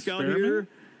Colress's knockout experiment? here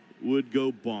would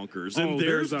go bonkers. And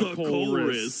there's a the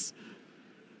Colress.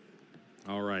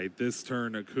 All right, this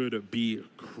turn could be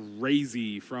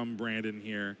crazy from Brandon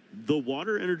here. The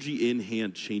water energy in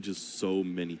hand changes so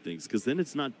many things, because then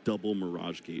it's not double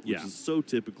Mirage Gate, which is so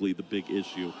typically the big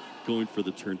issue going for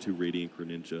the turn 2 Radiant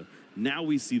Greninja. Now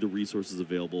we see the resources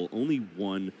available. Only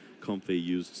one Comfey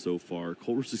used so far.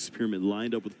 Colress Experiment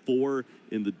lined up with 4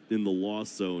 in the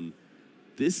Lost Zone.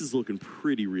 This is looking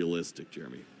pretty realistic,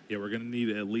 Jeremy. Yeah, we're going to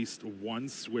need at least one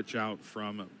switch out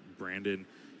from Brandon.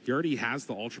 He already has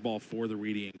the Ultra Ball for the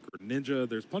Radiant Greninja.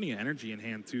 There's plenty of energy in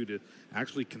hand, too, to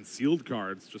actually concealed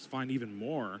cards. Just find even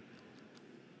more.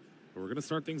 But we're going to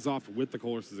start things off with the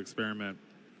Colress's Experiment.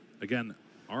 Again,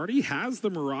 already has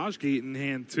the Mirage Gate in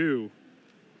hand, too.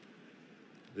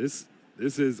 This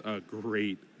is a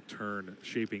great turn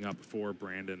shaping up for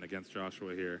Brandon against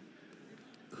Joshua here.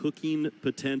 Cooking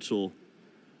potential.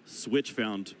 Switch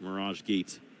found Mirage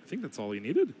Gate. I think that's all he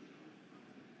needed.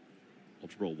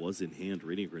 Ultra Ball was in hand.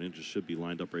 Radiant Greninja should be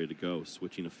lined up, ready to go.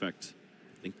 Switching effect,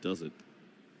 I think, does it.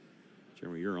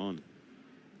 Jeremy, you're on.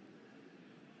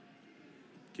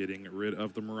 Getting rid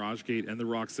of the Mirage Gate and the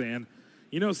Roxanne.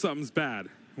 You know something's bad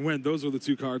when those are the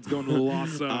 2 cards going to the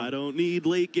Lost Zone. I don't need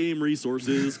late game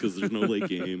resources because there's no late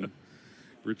game.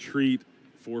 Retreat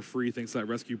for free thanks to that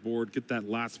rescue board. Get that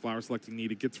last flower selecting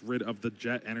need. It gets rid of the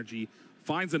Jet Energy.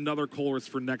 Finds another Colress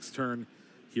for next turn.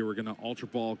 Here we're going to Ultra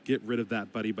Ball, get rid of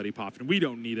that Buddy Poffin. We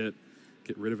don't need it.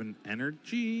 Get rid of an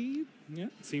energy. Yeah,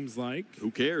 it seems like.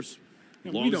 Who cares?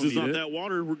 Yeah, as long as it's not that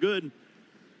water, we're good.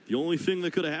 The only thing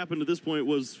that could have happened at this point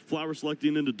was flower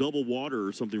selecting into double water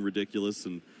or something ridiculous,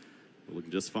 and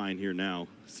Looking just fine here now.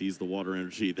 Sees the water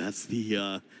energy. That's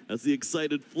the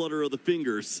excited flutter of the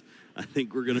fingers. I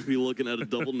think we're going to be looking at a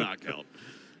double knockout.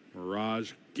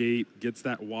 Mirage Gate gets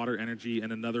that water energy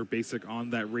and another basic on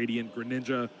that Radiant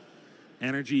Greninja.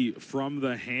 Energy from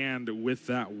the hand with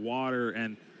that water.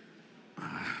 And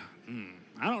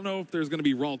I don't know if there's going to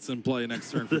be Ralts in play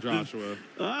next turn for Joshua.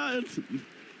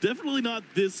 Definitely not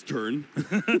this turn.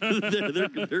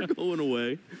 they're going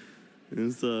away.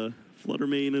 It's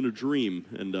Fluttermane in a dream.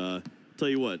 And tell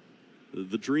you what,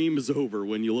 the dream is over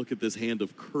when you look at this hand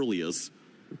of Curlia's.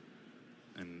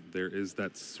 And there is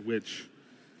that switch.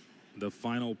 The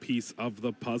final piece of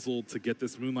the puzzle to get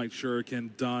this Moonlight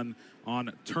Shuriken done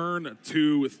on turn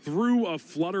 2 through a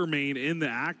Fluttermane in the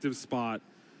active spot.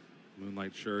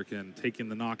 Moonlight Shuriken taking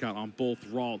the knockout on both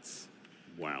Ralts.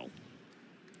 Wow.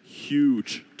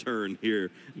 Huge turn here.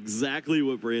 Exactly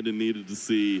what Brandon needed to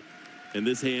see. And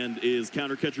this hand is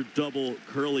counter catcher double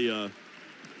Curlia.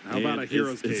 How about a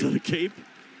hero's cape? Is that a cape?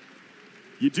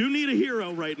 You do need a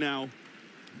hero right now.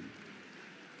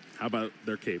 How about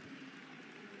their cape?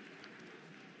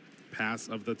 Pass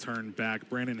of the turn back.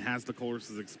 Brandon has the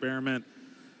Colress's Experiment.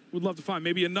 Would love to find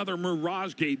maybe another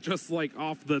Mirage Gate just like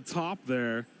off the top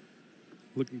there.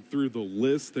 Looking through the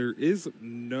list, there is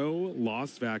no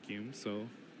Lost Vacuum, so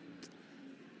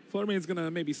Fluttermane's going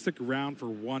to maybe stick around for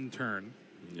one turn.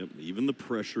 Yep, even the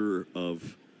pressure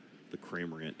of the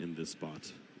Cramorant in this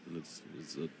spot, and it's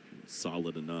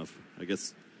solid enough. I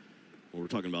guess when we're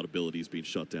talking about abilities being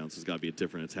shut down, so it's got to be a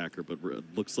different attacker, but it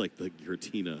looks like the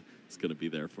Giratina is going to be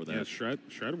there for that. Yeah,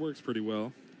 Shred works pretty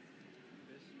well.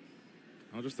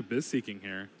 Oh, just Abyss Seeking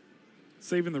here.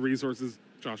 Saving the resources.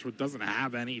 Joshua doesn't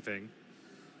have anything.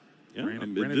 Yeah,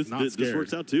 this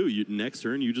works out too. Next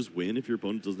turn, you just win if your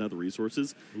opponent doesn't have the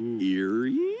resources. Ooh.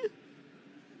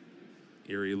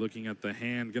 Eerie looking at the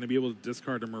hand. Going to be able to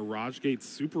discard a Mirage Gate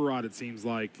Super Rod, it seems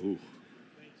like. Ooh.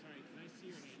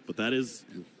 But that is...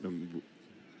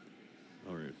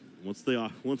 all right.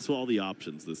 Once all the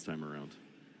options this time around.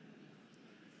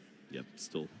 Yep,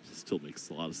 still makes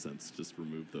a lot of sense. Just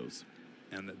remove those.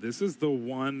 And this is the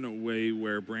one way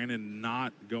where Brandon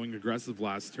not going aggressive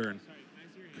last turn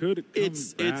could come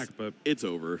back, but it's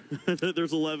over.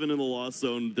 There's 11 in the Lost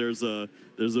Zone. There's a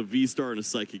V-Star and a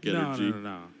Psychic Energy.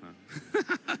 No.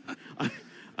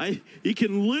 He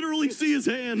can literally see his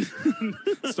hand.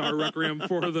 Star Requiem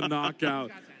for the knockout.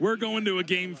 We're going to a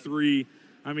game 3.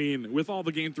 I mean, with all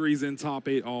the game 3s in top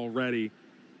 8 already,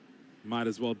 might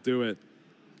as well do it.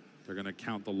 They're going to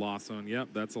count the Lost Zone. Yep,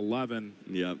 that's 11.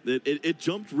 Yeah, it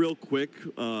jumped real quick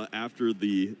after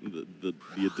the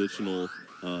additional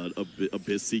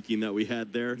Abyss Seeking that we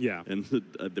had there. Yeah. And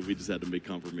we just had to make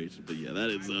confirmation. But yeah,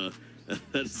 that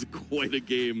is quite a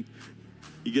game.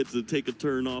 You get to take a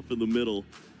turn off in the middle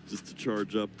just to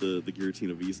charge up the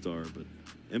Giratina V-Star. But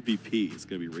MVP is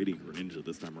going to be Radiant Greninja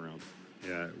this time around.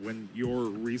 Yeah, when your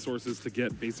resources to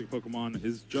get basic Pokemon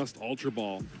is just Ultra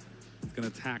Ball, it's going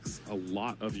to tax a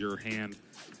lot of your hand.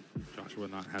 Joshua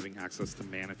not having access to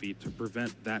Mana Feed to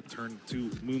prevent that turn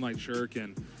to Moonlight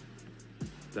Shuriken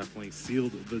definitely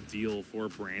sealed the deal for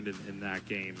Brandon in that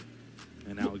game.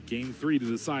 And now game 3 to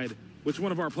decide which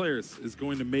one of our players is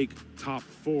going to make top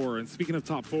 4. And speaking of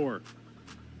top 4,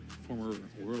 former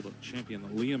world champion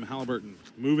Liam Halliburton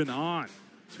moving on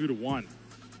 2-1.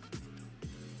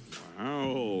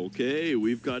 Wow, okay,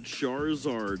 we've got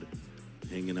Charizard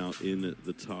hanging out in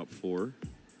the top 4. And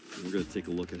we're going to take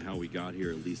a look at how we got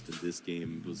here, at least in this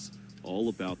game. It was all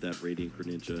about that Radiant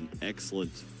Greninja. An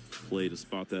excellent play to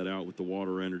spot that out with the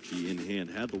water energy in hand.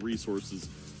 Had the resources,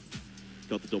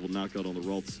 got the double knockout on the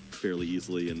Ralts fairly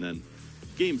easily, and then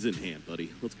game's in hand, buddy.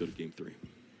 Let's go to game 3.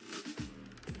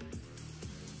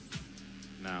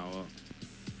 Now,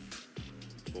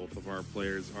 both of our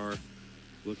players are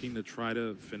looking to try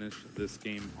to finish this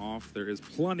game off. There is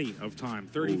plenty of time,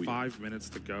 35 minutes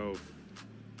to go.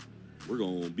 We're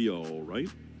going to be all right.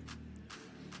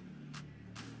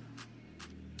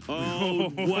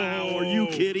 Oh, wow. Are you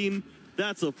kidding?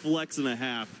 That's a flex and a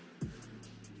half.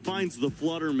 Finds the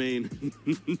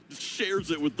Fluttermane, shares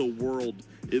it with the world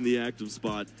in the active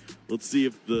spot. Let's see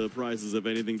if the prizes have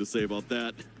anything to say about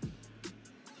that.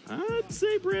 I'd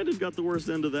say Brandon got the worst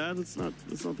end of that. It's not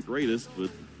the greatest, but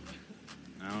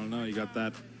I don't know. You got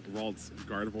that Ralts,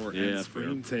 Gardevoir, yeah, and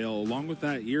Springtail, along with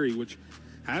that Eerie, which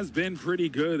has been pretty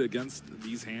good against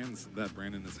these hands that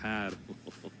Brandon has had.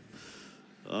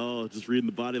 Oh, just reading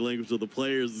the body language of the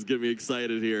players is getting me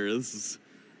excited here. This is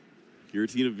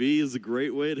Giratina V is a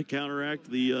great way to counteract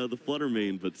the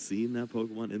Fluttermane, but seeing that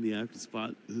Pokemon in the active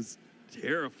spot is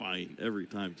terrifying every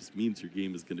time. It just means your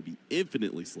game is going to be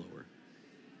infinitely slower.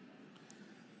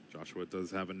 Joshua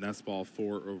does have a nest ball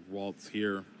for Waltz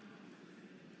here.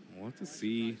 We'll have to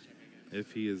see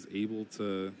if he is able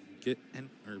to get,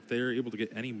 or if they're able to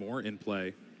get any more in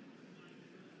play.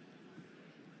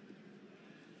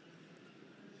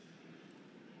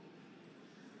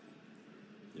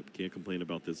 Yep, can't complain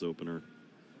about this opener.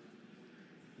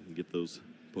 You can get those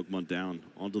Pokemon down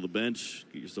onto the bench,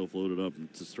 get yourself loaded up,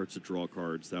 and to start to draw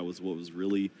cards. That was what was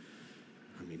really,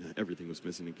 I mean, everything was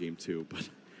missing in game 2, but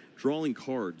drawing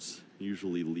cards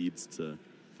usually leads to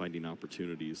finding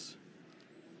opportunities.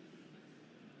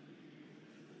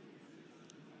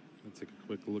 Let's take a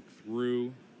quick look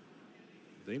through.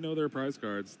 They know their prize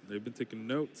cards. They've been taking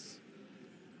notes.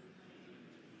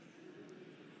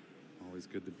 Always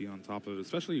good to be on top of it,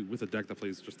 especially with a deck that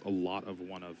plays just a lot of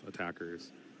one-of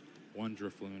attackers. 1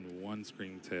 Drifloon, 1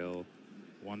 Screamtail,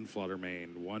 1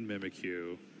 Fluttermane, 1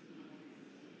 Mimikyu.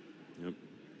 Yep.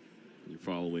 You're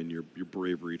following your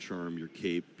Bravery Charm, your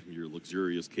Cape, your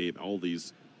Luxurious Cape, all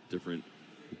these different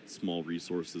small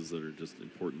resources that are just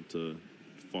important to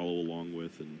follow along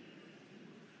with and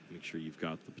make sure you've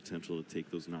got the potential to take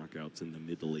those knockouts in the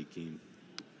mid to late game.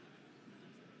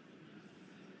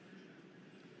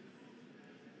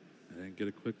 I didn't get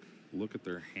a quick look at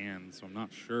their hands, so I'm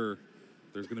not sure if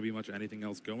there's going to be much anything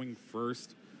else going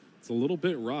first. It's a little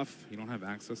bit rough. You don't have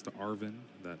access to Arven,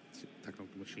 that Technical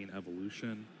Machine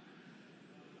Evolution.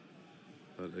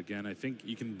 But again, I think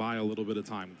you can buy a little bit of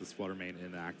time with this Fluttermane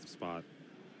in the active spot.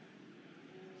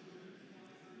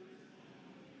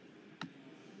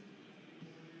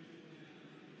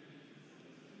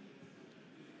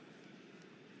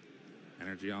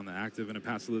 Energy on the active and a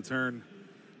pass to the turn.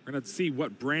 We're going to see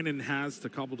what Brandon has to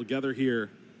cobble together here.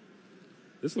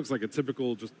 This looks like a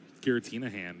typical just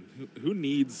Giratina hand. Who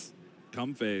needs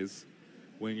Comphase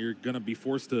when you're going to be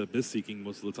forced to Abyss Seeking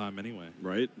most of the time anyway?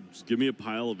 Right? Just give me a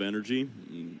pile of energy,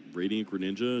 Radiant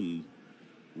Greninja, and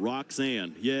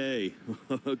Roxanne. Yay!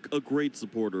 A great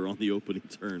supporter on the opening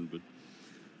turn, but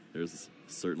there's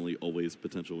certainly always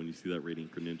potential when you see that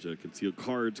Radiant Greninja. Concealed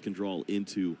cards can draw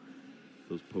into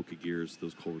those Pokegears,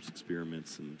 those Colress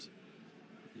experiments, and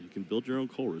you can build your own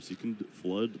Colress. You can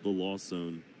flood the Lost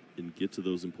Zone and get to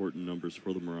those important numbers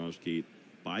for the Mirage Gate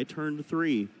by turn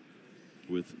 3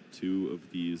 with 2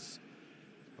 of these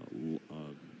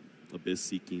Abyss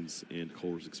Seekings and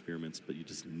Colress experiments, but you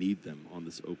just need them on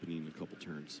this opening a couple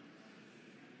turns.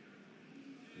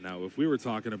 Now, if we were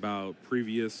talking about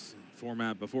previous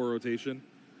format before rotation,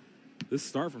 this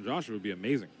start from Joshua would be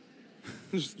amazing.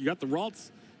 You got the Ralts,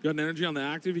 you got an energy on the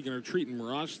active, you can retreat in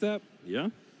Mirage Step. Yeah.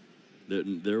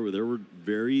 There were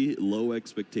very low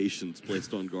expectations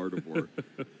placed on Gardevoir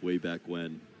way back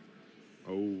when.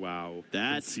 Oh, wow.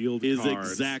 That Concealed is cards.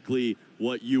 exactly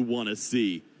what you want to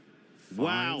see.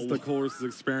 Finds the Colress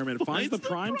experiment. Finds the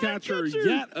Prime Catcher Catcher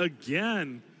yet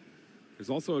again. There's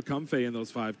also a Comfey in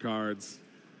those 5 cards.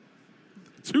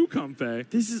 2 Comfey.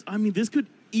 This could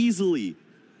easily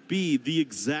be the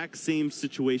exact same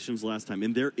situations last time.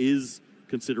 And there is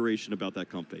consideration about that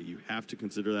Comfey. You have to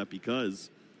consider that because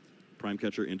Prime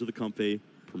Catcher into the Comfey,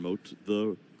 promote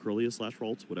the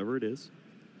Corellia/Ralts, whatever it is.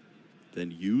 Then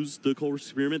use the Colress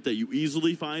experiment that you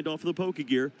easily find off of the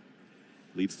Pokegear.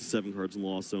 Leads to 7 cards in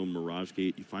Lost Zone, Mirage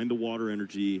Gate. You find the Water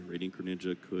Energy. Radiant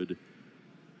Greninja could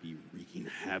be wreaking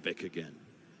havoc again.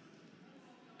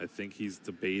 I think he's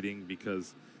debating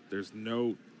because there's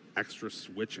no extra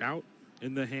switch out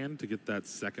in the hand to get that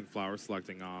second flower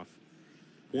selecting off.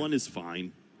 1 is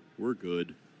fine. We're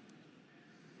good.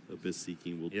 Abyss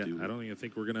Seeking will do. Yeah, I don't even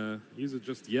think we're going to use it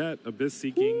just yet. Abyss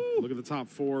Seeking, look at the top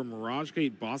 4. Mirage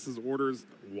Gate, Boss's Orders,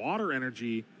 Water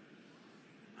Energy.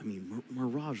 I mean,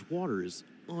 Mirage Water is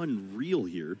unreal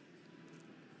here.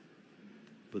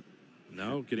 But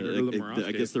no, getting rid of the Mirage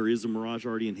I guess there is a Mirage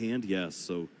already in hand, yes,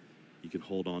 so you can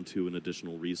hold on to an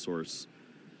additional resource.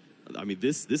 I mean,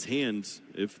 this hand,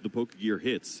 if the Pokegear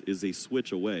hits, is a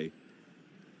switch away.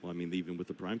 Well, I mean, even with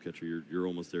the Prime Catcher, you're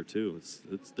almost there too.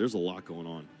 There's a lot going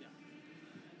on.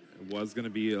 It was going to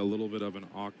be a little bit of an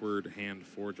awkward hand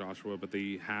for Joshua, but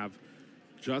they have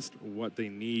just what they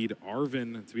need.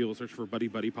 Arven to be able to search for Buddy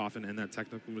Poffin and that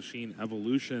Technical Machine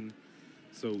Evolution.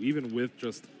 So even with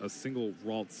just a single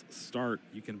Ralts start,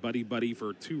 you can Buddy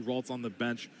for 2 Ralts on the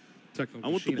bench,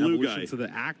 Technical Machine Evolution to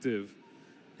the active,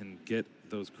 and get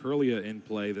those Corellia in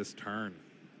play this turn.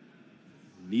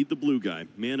 Need the blue guy.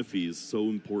 Manaphy is so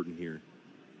important here.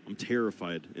 I'm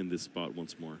terrified in this spot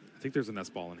once more. I think there's a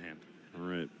nest ball in hand. All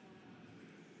right.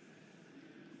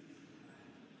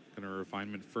 Gonna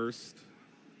refinement first.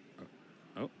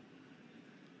 Oh.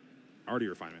 Already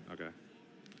refinement. Okay.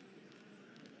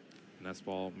 Nest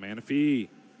ball. Manaphy.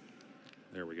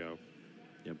 There we go.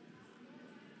 Yep.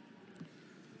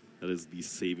 That is the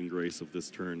saving grace of this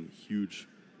turn. Huge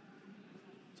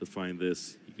to find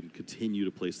this. You can continue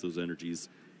to place those energies.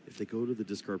 If they go to the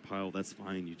discard pile, that's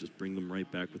fine. You just bring them right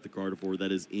back with the Gardevoir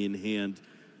that is in hand.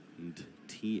 And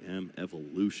TM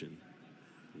Evolution.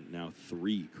 Now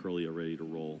 3 Kirlia ready to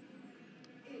roll.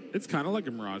 It's kind of like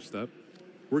a Mirage Step.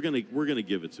 We're gonna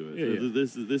give it to it. Yeah.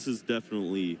 This is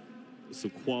definitely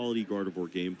some quality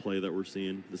Gardevoir gameplay that we're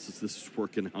seeing. This is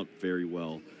working out very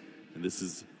well, and this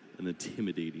is an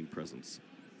intimidating presence.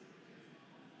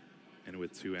 And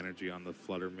with 2 energy on the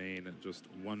Flutter Mane, and just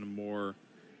 1 more,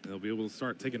 and they'll be able to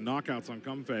start taking knockouts on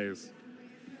Comfeys.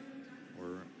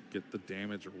 Or get the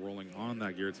damage rolling on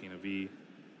that Giratina V.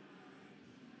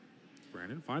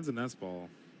 Brandon finds a Nest Ball.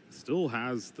 Still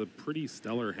has the pretty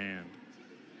stellar hand.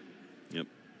 Yep.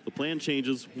 The plan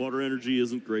changes. Water energy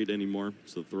isn't great anymore,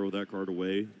 so throw that card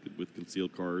away with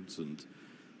concealed cards, and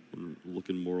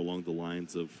looking more along the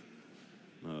lines of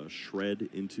Shred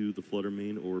into the Flutter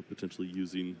Mane, or potentially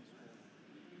using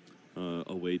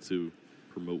a way to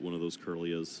promote one of those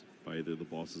Kirlias by either the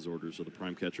boss's orders or the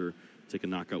Prime Catcher. Take a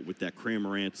knockout with that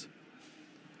Cramorant.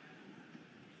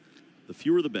 The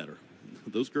fewer the better.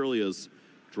 Those Kirlias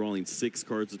drawing 6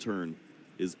 cards a turn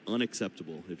is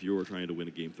unacceptable if you are trying to win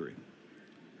a Game 3.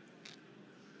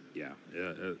 Yeah,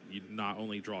 you not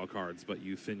only draw cards, but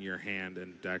you thin your hand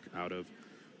and deck out of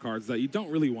cards that you don't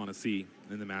really want to see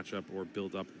in the matchup, or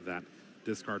build up that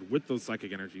discard with those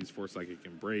Psychic Energies for Psychic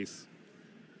Embrace.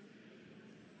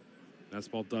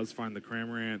 Nest Ball does find the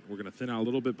Cramorant. We're going to thin out a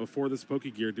little bit before this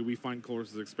Pokegear. Do we find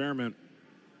Colossus Experiment?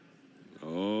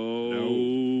 Oh.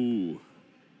 No.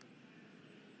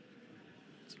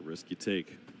 It's a risk you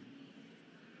take.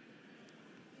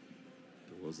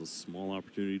 There was a small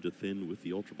opportunity to thin with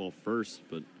the Ultra Ball first,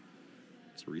 but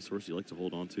it's a resource you like to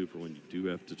hold on to for when you do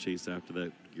have to chase after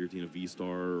that Giratina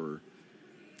V-Star or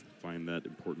find that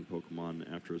important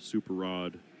Pokemon after a Super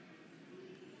Rod.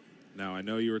 Now, I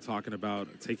know you were talking about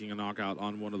taking a knockout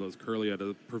on one of those Kirlia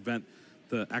to prevent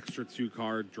the extra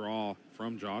 2-card draw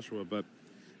from Joshua, but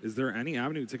is there any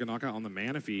avenue to take a knockout on the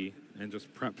Manaphy and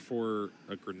just prep for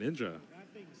a Greninja?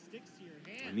 That thing sticks to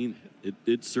your hand. I mean,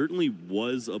 it certainly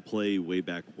was a play way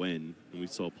back when we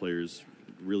saw players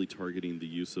really targeting the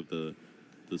use of the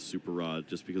Super Rod,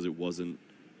 just because it was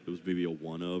maybe a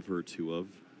 1 of or a 2 of,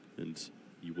 and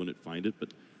you wouldn't find it,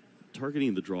 but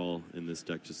targeting the draw in this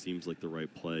deck just seems like the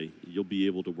right play. You'll be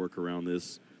able to work around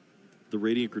this. The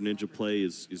Radiant Greninja play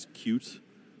is cute,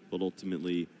 but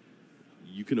ultimately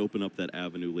you can open up that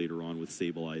avenue later on with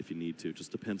Sableye if you need to. It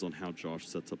just depends on how Josh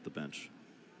sets up the bench.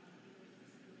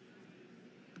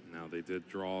 Now, they did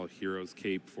draw Hero's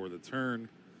Cape for the turn,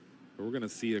 but we're going to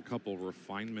see a couple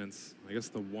refinements. I guess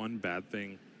the one bad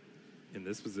thing in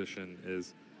this position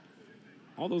is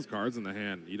all those cards in the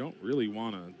hand, you don't really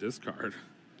want to discard.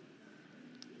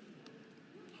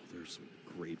 There's some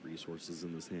great resources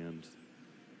in this hand.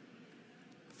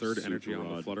 Third Super energy on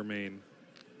the Rod. Flutter Mane.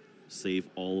 Save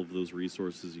all of those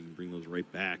resources. You can bring those right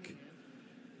back.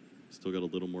 Still got a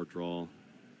little more draw.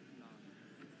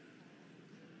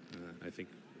 I think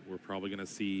we're probably going to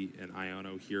see an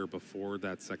Iono here before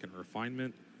that second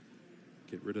refinement.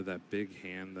 Get rid of that big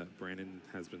hand that Brandon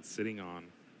has been sitting on,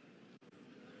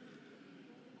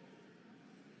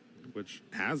 which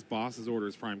has Boss's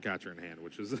Orders Prime Catcher in hand,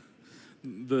 which is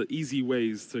the easy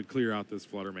ways to clear out this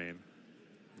Flutter Mane.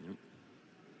 Yep.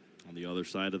 On the other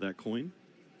side of that coin,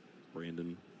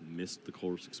 Brandon missed the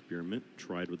Colress Experiment,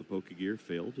 tried with the Pokegear,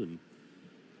 failed, and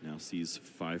now sees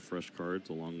 5 fresh cards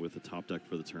along with a top deck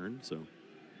for the turn. So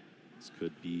this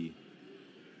could be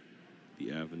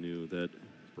the avenue that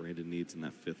Brandon needs in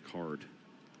that 5th card.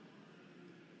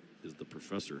 Is the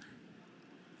Professor.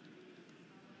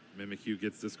 Mimikyu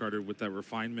gets discarded with that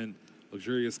refinement.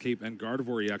 Luxurious Cape and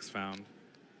Gardevoir EX found.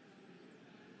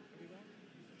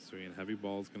 Sweet, and Heavy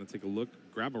Ball is going to take a look,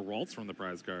 grab a Ralts from the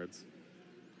prize cards.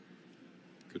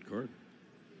 Good card.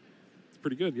 It's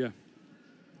pretty good, yeah.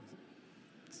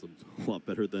 It's a lot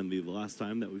better than the last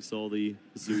time that we saw the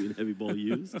Zooey Heavy Ball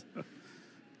used.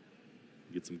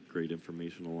 Get some great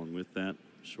information along with that.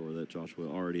 Sure that Joshua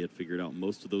already had figured out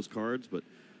most of those cards, but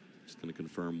just going to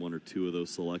confirm 1 or 2 of those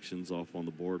selections off on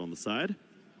the board on the side.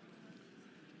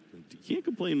 And you can't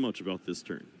complain much about this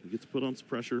turn. You get to put on some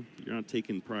pressure. You're not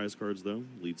taking prize cards, though.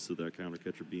 Leads to that counter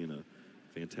catcher being a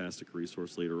fantastic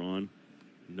resource later on.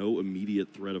 No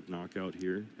immediate threat of knockout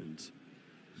here. And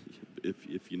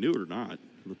if you knew it or not,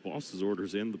 the boss's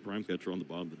orders and the prime catcher on the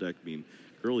bottom of the deck mean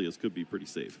Kirlias could be pretty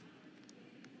safe.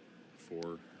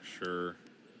 For sure.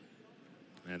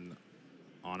 And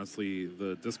honestly,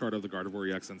 the discard of the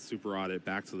Gardevoir EX and Super Rod it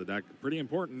back to the deck, pretty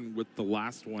important with the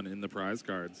last one in the prize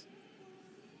cards.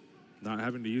 Not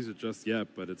having to use it just yet,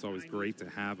 but it's always great to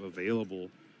have available.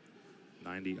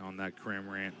 90 on that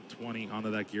Cramorant, 20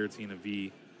 onto that Giratina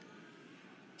V.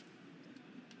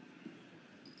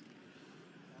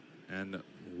 And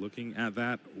looking at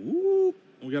that, ooh,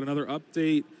 we got another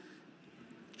update.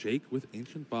 Jake with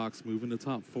Ancient Box moving to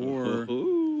top 4.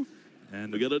 Oh,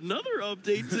 and we got another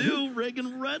update too.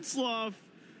 Reagan Retzloff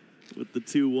with the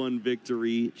 2-1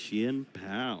 victory. Chien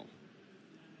Pao.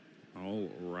 all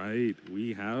right,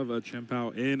 we have a Chien-Pao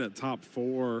in at top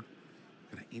 4.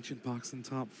 Got an Ancient Box in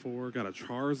top 4. Got a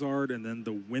Charizard, and then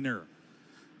the winner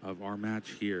of our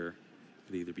match here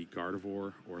could either be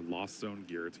Gardevoir or Lost Zone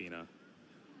Giratina.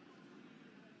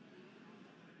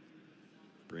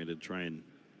 Brandon trying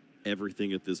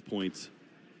everything at this point.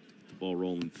 Get the ball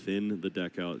rolling, thin the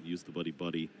deck out, use the Buddy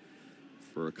Buddy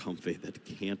for a Comfey that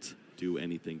can't do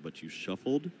anything, but you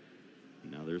shuffled.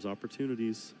 Now there's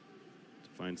opportunities to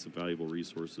find some valuable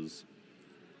resources.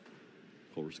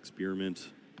 Colress Experiment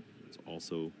is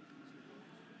also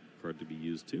a card to be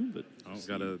used too, but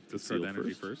got to discard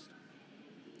energy first.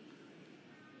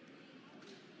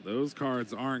 Those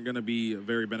cards aren't going to be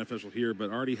very beneficial here,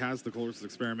 but already has the Colress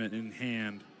Experiment in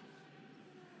hand.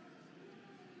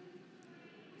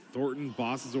 Thornton,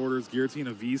 Boss's Orders,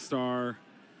 Giratina V-Star.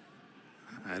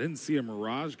 I didn't see a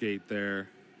Mirage Gate there.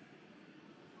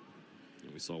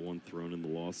 And we saw one thrown in the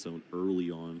Lost Zone early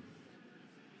on.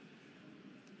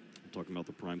 I'm talking about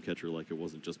the Prime Catcher like it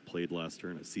wasn't just played last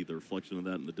turn. I see the reflection of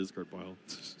that in the discard pile.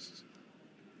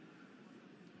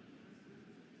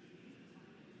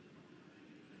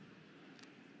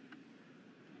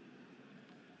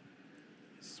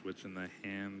 Switch in the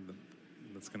hand.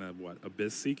 That's going to, what,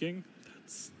 Abyss Seeking?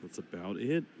 That's about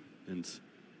it. And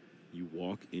you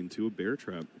walk into a Bear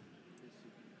Trap.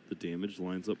 The damage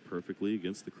lines up perfectly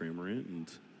against the Cramorant,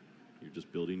 and you're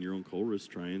just building your own Colress,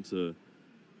 trying to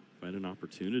find an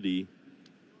opportunity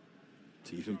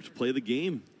to even play the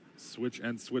game. Switch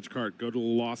and switch card. Go to the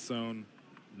Lost Zone.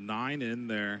 9 in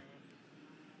there.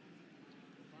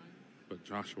 But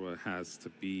Joshua has to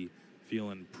be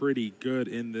feeling pretty good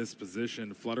in this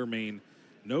position. Fluttermane,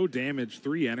 no damage,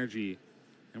 3 energy.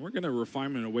 And we're going to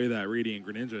refinement away that Radiant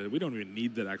Greninja. We don't even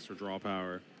need that extra draw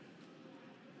power.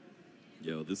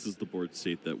 Yo, this is the board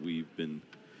state that we've been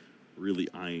really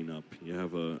eyeing up. You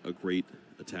have a great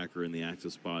attacker in the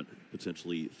active spot,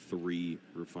 potentially 3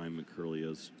 refinement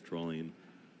Curlias drawing.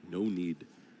 No need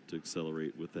to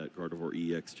accelerate with that Gardevoir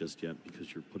EX just yet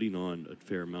because you're putting on a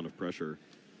fair amount of pressure,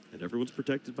 and everyone's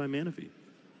protected by Manaphy.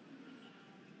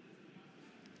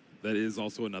 That is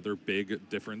also another big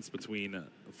difference between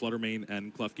Fluttermane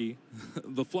and Klefki.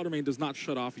 The Fluttermane does not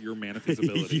shut off your Manaphy's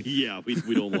ability. Yeah, we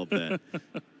don't love that.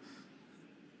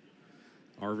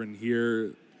 Arvin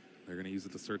here, they're going to use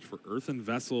it to search for Earthen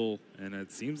Vessel, and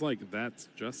it seems like that's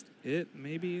just it.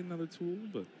 Maybe another tool,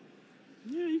 but...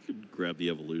 Yeah, you could grab the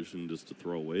evolution just to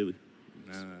throw away.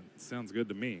 Sounds good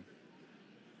to me.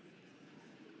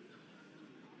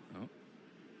 Oh.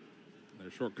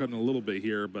 They're shortcutting a little bit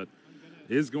here, but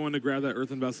is going to grab that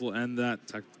Earthen Vessel and that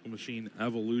Technical Machine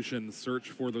Evolution. Search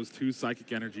for those 2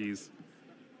 Psychic Energies.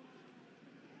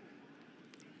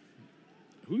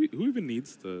 Who even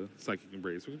needs the Psychic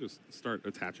Embrace? We can just start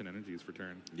attaching energies for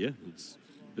turn. Yeah, it's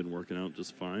been working out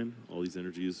just fine. All these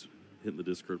energies hitting the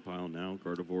discard pile now.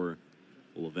 Gardevoir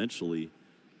will eventually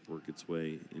work its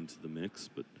way into the mix,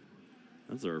 but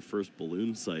that's our first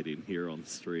balloon sighting here on the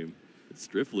stream. It's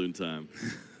Drifloon time.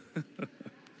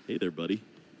 Hey there, buddy.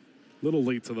 Little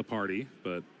late to the party,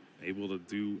 but able to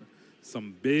do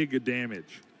some big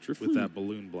damage with that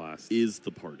balloon blast. Is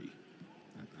the party.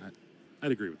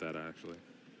 I'd agree with that, actually.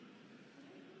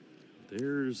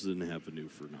 There's an avenue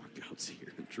for knockouts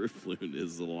here. Drifloon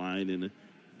is lining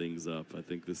things up. I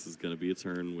think this is going to be a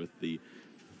turn with the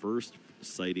first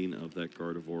sighting of that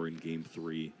Gardevoir in Game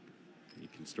 3. You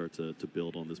can start to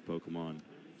build on this Pokemon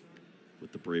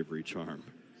with the Bravery Charm.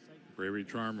 Bravery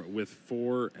Charm with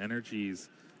 4 energies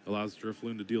allows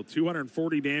Drifloon to deal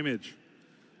 240 damage.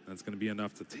 That's going to be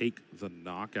enough to take the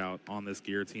knockout on this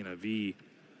Giratina V.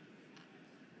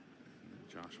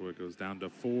 Joshua goes down to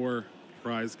 4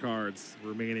 prize cards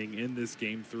remaining in this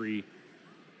Game 3.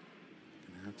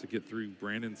 Gonna have to get through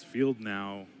Brandon's field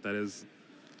now. That is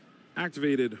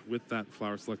activated with that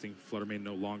flower selecting Fluttermane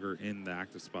no longer in the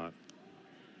active spot.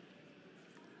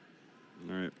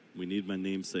 All right, we need my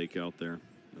namesake out there.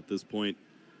 At this point,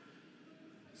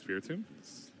 Spiritomb?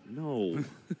 No,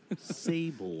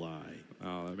 Sableye.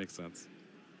 Oh, that makes sense.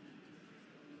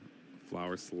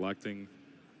 Flower selecting.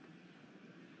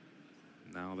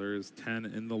 Now there's 10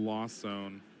 in the Lost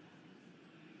Zone.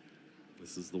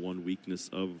 This is the one weakness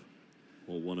of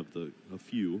one of a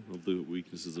few of the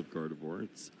weaknesses of Gardevoir.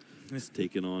 It's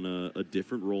taken on a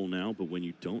different role now, but when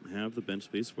you don't have the bench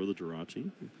space for the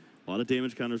Jirachi, a lot of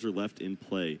damage counters are left in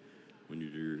play when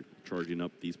you're charging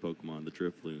up these Pokemon, the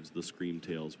Drifloons, the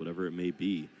Screamtails, whatever it may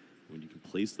be. When you can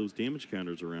place those damage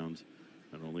counters around,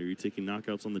 not only are you taking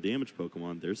knockouts on the damage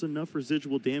Pokemon, there's enough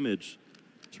residual damage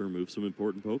to remove some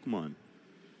important Pokemon.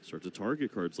 Start to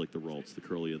target cards like the Ralts, the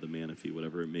Curlia, the Manaphy,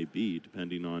 whatever it may be,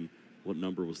 depending on what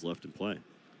number was left in play.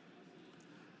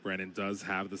 Brandon does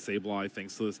have the Sableye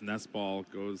thanks to this Nest Ball.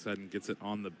 Goes ahead and gets it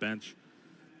on the bench.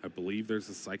 I believe there's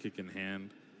a Psychic in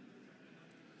hand.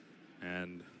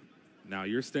 And now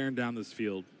you're staring down this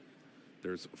field.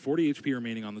 There's 40 HP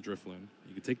remaining on the Drifloon.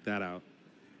 You can take that out.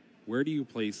 Where do you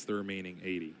place the remaining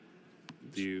 80?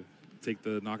 Do you take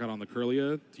the knockout on the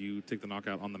Curlia? Do you take the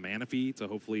knockout on the Manaphy to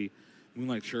hopefully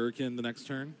Moonlight Shuriken the next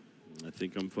turn? I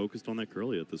think I'm focused on that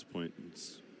Curlia at this point.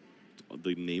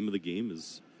 The name of the game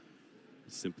is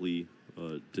simply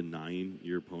denying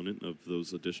your opponent of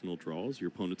those additional draws. Your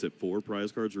opponent's at 4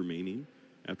 prize cards remaining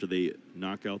after they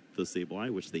knock out the Sableye,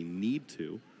 which they need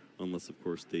to, unless, of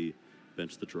course, they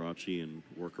bench the Jirachi and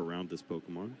work around this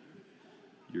Pokemon.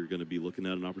 You're going to be looking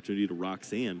at an opportunity to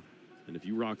Roxanne. And if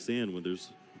you Roxanne when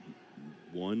there's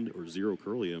 1 or 0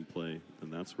 Curlia in play, then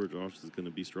that's where Josh is going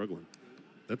to be struggling.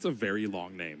 That's a very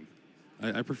long name.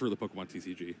 I prefer the Pokemon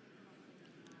TCG.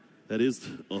 That is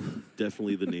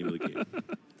definitely the name of the game.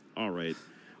 All right.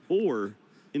 Or,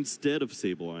 instead of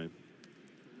Sableye,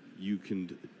 you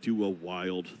can do a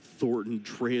wild Thornton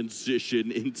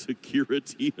transition into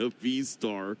Giratina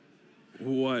V-Star.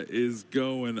 What is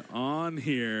going on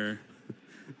here?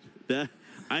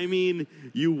 I mean,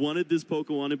 you wanted this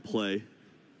Pokemon in play.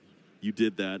 You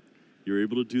did that. You're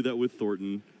able to do that with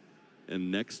Thornton.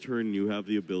 And next turn, you have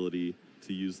the ability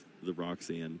to use the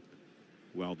Roxanne.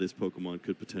 Wow, this Pokemon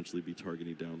could potentially be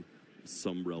targeting down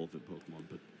some relevant Pokemon.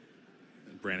 But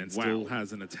Brandon still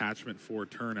has an attachment for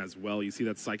turn as well. You see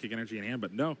that Psychic Energy in hand,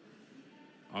 but no.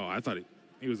 Oh, I thought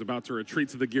he was about to retreat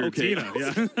to the Giratina.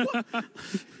 Okay. Yeah.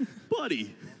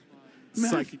 Buddy.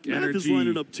 Psychic Math Energy is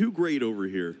lining up too great over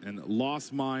here. And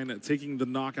Lost Mine taking the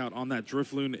knockout on that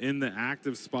Drifloon in the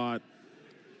active spot.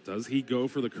 Does he go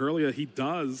for the Curlia? He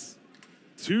does.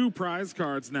 2 prize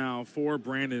cards now for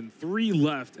Brandon. 3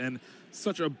 left, and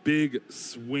such a big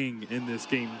swing in this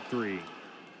game 3.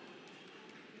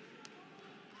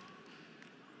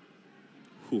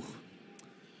 Whew.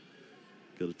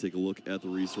 Got to take a look at the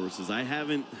resources. I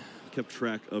haven't kept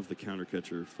track of the counter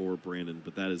catcher for Brandon,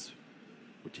 but that is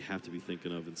what you have to be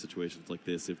thinking of in situations like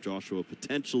this. If Joshua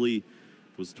potentially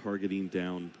was targeting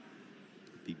down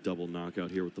the double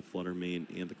knockout here with the Flutter Mane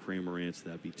and the Cramorant,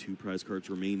 that'd be 2 prize cards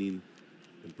remaining.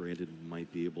 And Brandon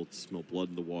might be able to smell blood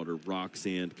in the water.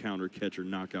 Roxanne, counter catcher,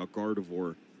 knockout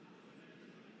Gardevoir.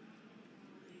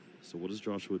 So what does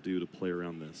Joshua do to play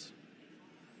around this?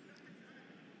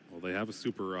 Well, they have a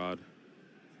Super Rod.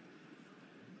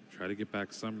 Try to get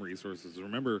back some resources.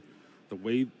 Remember, the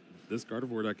way this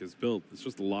Gardevoir deck is built, it's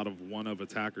just a lot of one-of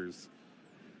attackers.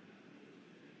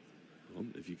 Well,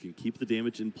 if you can keep the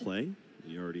damage in play,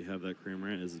 you already have that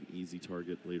Cramorant as an easy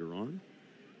target later on.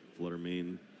 Flutter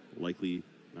Mane likely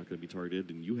not going to be targeted,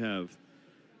 and you have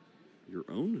your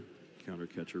own counter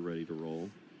catcher ready to roll.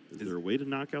 Is there a way to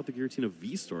knock out the Giratina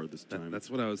V-Star this time? That's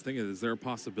what I was thinking. Is there a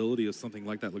possibility of something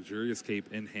like that Luxurious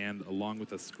Cape in hand along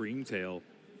with a Screamtail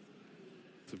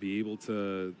to be able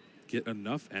to get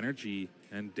enough energy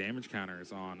and damage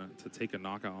counters on to take a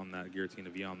knockout on that Giratina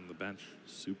V on the bench?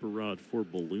 Super Rod for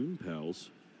Balloon Pals.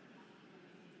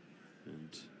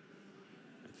 And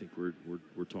I think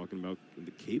we're talking about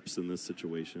the capes in this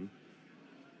situation.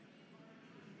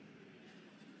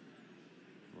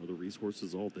 Are the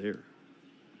resources all there?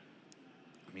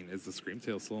 I mean, is the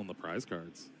Screamtail still in the prize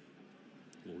cards?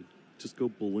 Well, just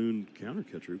go Balloon counter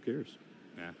catcher. Who cares?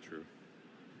 Yeah, true.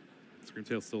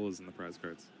 Screamtail still is in the prize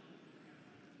cards.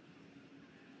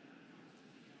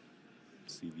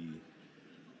 See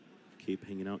the cape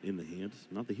hanging out in the hand.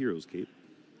 Not the hero's cape,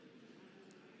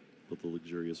 but the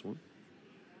luxurious one.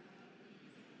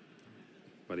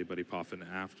 Buddy Poffin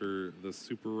after the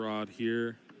Super Rod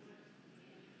here.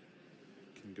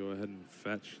 Can go ahead and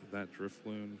fetch that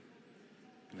Drifloon.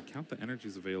 Gonna count the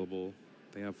energies available.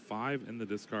 They have 5 in the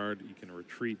discard. You can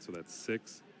retreat, so that's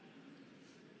 6.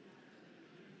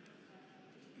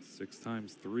 6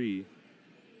 times 3.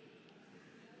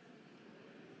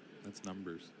 That's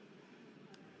numbers.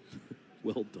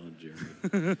 Well done,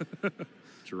 Jeremy.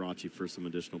 Jirachi for some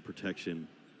additional protection.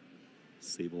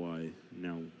 Sableye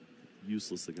now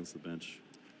useless against the bench.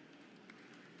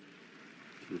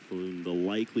 Drifloon, the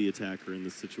likely attacker in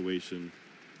this situation.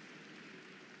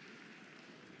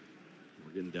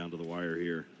 getting down to the wire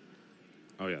here.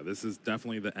 Oh, yeah, this is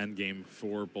definitely the end game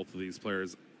for both of these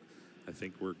players. I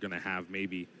think we're going to have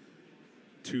maybe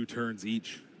 2 turns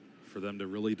each for them to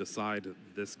really decide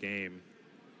this game.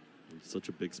 It's such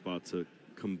a big spot to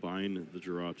combine the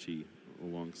Jirachi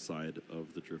alongside of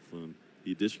the Drifloon.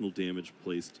 The additional damage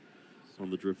placed on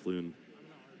the Drifloon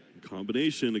in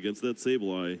combination against that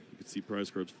Sableye. You can see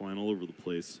prize cards flying all over the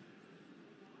place.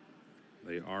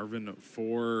 They Arvin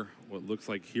for what looks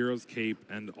like Hero's Cape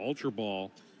and Ultra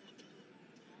Ball.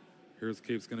 Hero's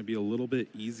Cape's going to be a little bit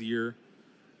easier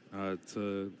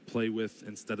to play with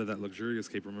instead of that Luxurious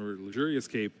Cape. Remember, Luxurious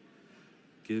Cape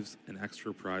gives an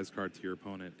extra prize card to your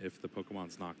opponent if the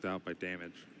Pokemon's knocked out by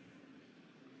damage.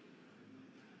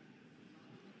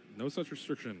 No such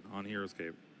restriction on Hero's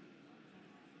Cape.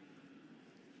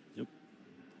 Yep.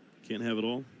 Can't have it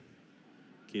all.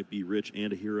 Can't be rich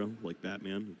and a hero like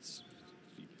Batman.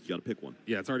 You got to pick one.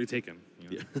 Yeah, it's already taken. You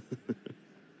know? Yeah.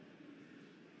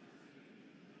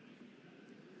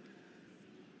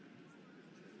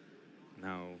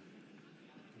 Now,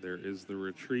 there is the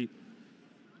retreat.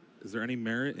 Is there any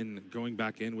merit in going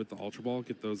back in with the Ultra Ball,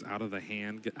 get those out of the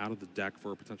hand, get out of the deck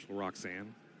for a potential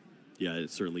Roxanne? Yeah, I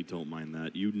certainly don't mind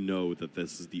that. You know that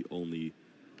this is the only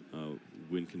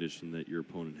win condition that your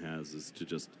opponent has, is to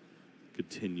just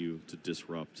continue to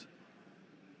disrupt.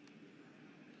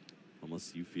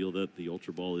 Unless you feel that the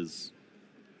Ultra Ball is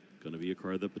going to be a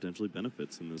card that potentially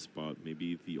benefits in this spot.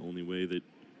 Maybe the only way that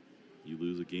you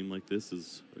lose a game like this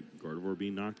is a Gardevoir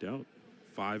being knocked out.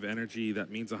 5 energy, that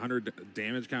means 100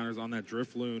 damage counters on that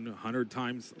Drifloon. 100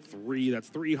 times 3, that's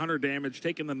 300 damage,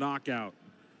 taking the knockout.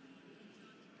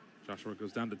 Joshua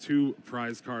goes down to 2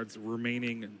 prize cards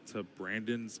remaining to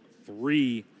Brandon's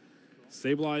 3.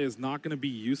 Sableye is not going to be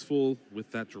useful with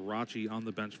that Jirachi on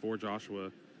the bench for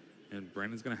Joshua, and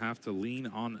Brandon's going to have to lean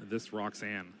on this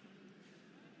Roxanne.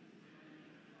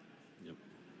 Yep.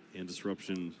 And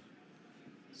disruption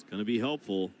is going to be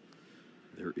helpful.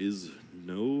 There is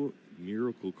no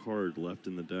miracle card left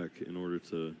in the deck in order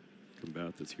to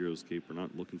combat this Hero's Cape. We're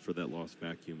not looking for that lost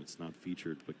vacuum. It's not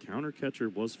featured, but Counter Catcher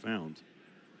was found.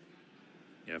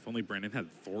 Yeah, if only Brandon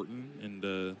had Thornton and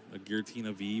a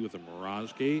Giratina V with a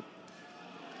Mirage Gate.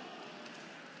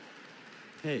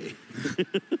 Hey.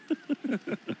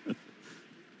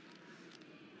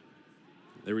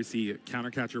 There we see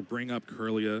Counter Catcher bring up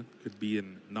Curlia. Could be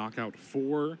in knockout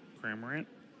for Cramorant.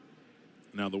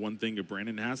 Now, the one thing that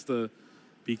Brandon has to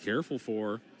be careful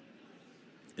for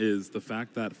is the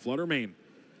fact that Fluttermane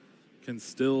can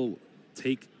still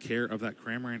take care of that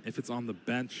Cramorant if it's on the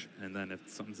bench, and then if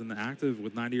something's in the active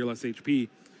with 90 or less HP,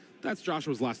 that's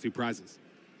Joshua's last 2 prizes.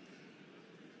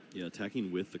 Yeah,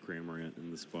 attacking with the Cramorant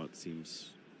in this spot seems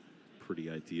pretty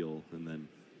ideal, and then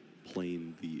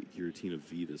playing the Giratina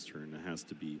V this turn, that has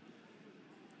to be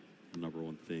the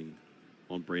 #1 thing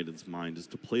on Brandon's mind, is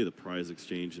to play the prize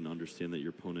exchange and understand that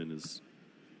your opponent is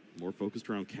more focused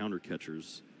around counter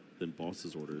catchers than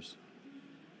boss's orders.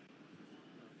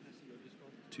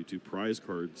 2/2 prize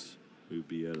cards we would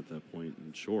be at that point,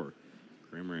 and sure,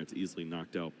 Cramorant's easily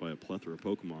knocked out by a plethora of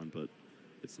Pokemon, but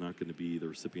it's not going to be the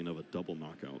recipient of a double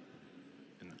knockout.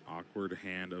 An awkward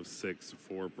hand of 6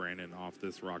 for Brandon off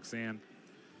this Roxanne.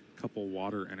 Couple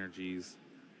water energies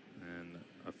and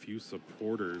a few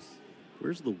supporters.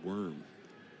 Where's the worm?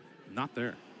 Not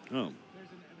there. Oh. There's an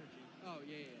energy. Oh,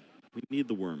 yeah. We need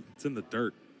the worm. It's in the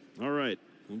dirt. All right,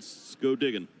 let's go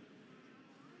digging.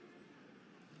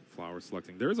 Flower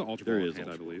selecting. There is an Ultra There Ball in is hand,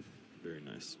 I Ultra believe. Very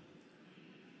nice.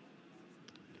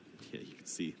 Yeah, you can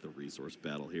see the resource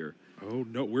battle here. Oh,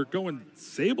 no. We're going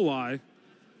Sableye.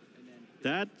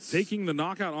 That's Taking the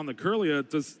knockout on the Curlia.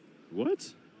 Does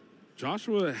what?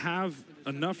 Joshua have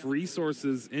enough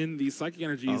resources in these Psychic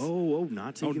Energies?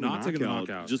 Not taking the knockout. Taking the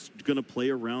knockout. Just gonna play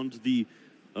around the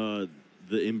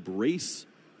embrace.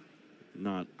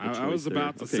 Not. I was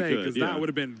about to say, because that would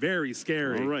have been very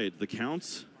scary. All right, the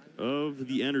counts of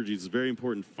the energies is very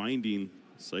important. Finding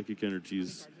Psychic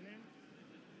Energies,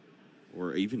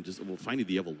 or even just finding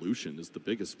the evolution is the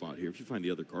biggest spot here. If you find the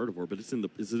other Gardevoir, but is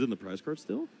it in the prize card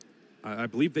still? I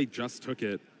believe they just took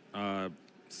it,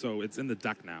 so it's in the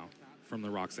deck now from the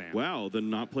Roxanne. Wow, then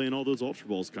not playing all those Ultra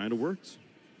Balls kind of works.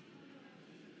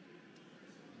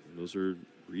 And those are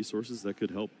resources that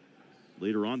could help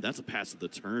later on. That's a pass of the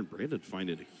turn. Brandon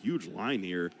finding a huge line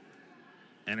here.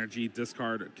 Energy,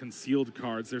 discard, concealed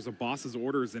cards. There's a boss's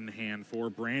orders in hand for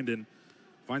Brandon.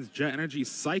 Finds Jet Energy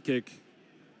Psychic.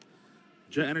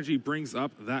 Jet Energy brings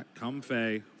up that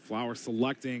Comfey. Flower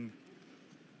selecting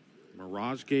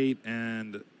Mirage Gate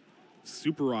and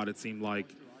Super Rod, it seemed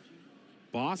like.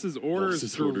 Boss's orders,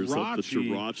 Boss's orders up the Jirachi.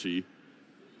 Jirachi.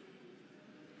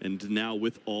 And now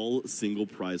with all single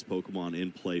prize Pokemon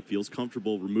in play, feels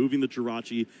comfortable removing the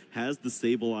Jirachi, has the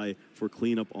Sableye for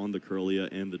cleanup on the Curlia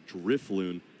and the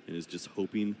Drifloon, and is just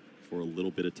hoping for a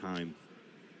little bit of time.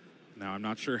 Now, I'm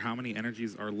not sure how many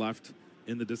energies are left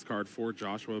in the discard for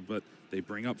Joshua, but they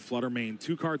bring up Fluttermane,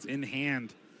 2 cards in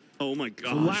hand. Oh my gosh.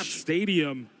 Collapse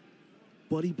Stadium.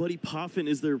 Buddy Poffin,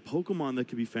 is there a Pokemon that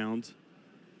can be found?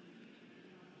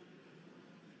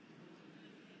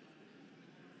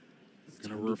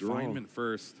 Gonna refinement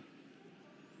first.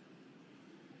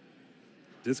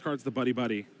 Discards the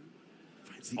Buddy.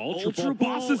 Ultra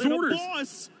Ball, boss's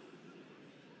orders.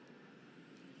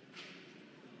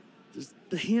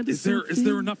 The hand is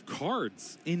there enough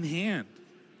cards in hand?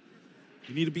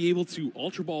 You need to be able to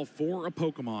Ultra Ball for a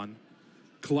Pokemon,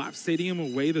 Collapse Stadium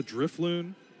away the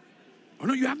Drifloon. Oh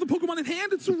no, you have the Pokemon in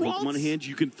hand. It's a Pokemon in hand.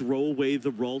 You can throw away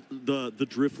the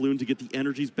Drifloon to get the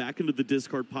energies back into the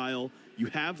discard pile. You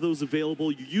have those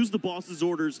available. You use the boss's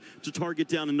orders to target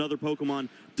down another Pokemon.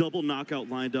 Double knockout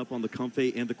lined up on the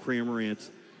Comfey and the Cramorant.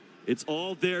 It's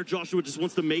all there. Joshua just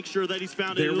wants to make sure that he's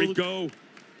found it. There we go.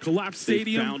 Collapse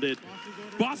Stadium. They found it.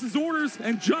 Boss's orders,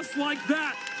 and just like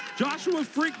that, Joshua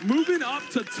Frink moving up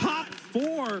to top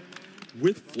 4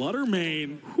 with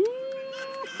Fluttermane.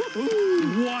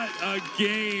 What a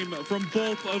game from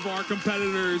both of our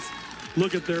competitors.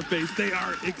 Look at their face. They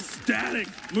are ecstatic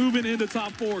moving into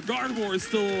top 4. Gardevoir is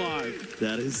still alive.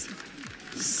 That is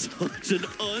such an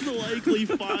unlikely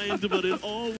find, but it all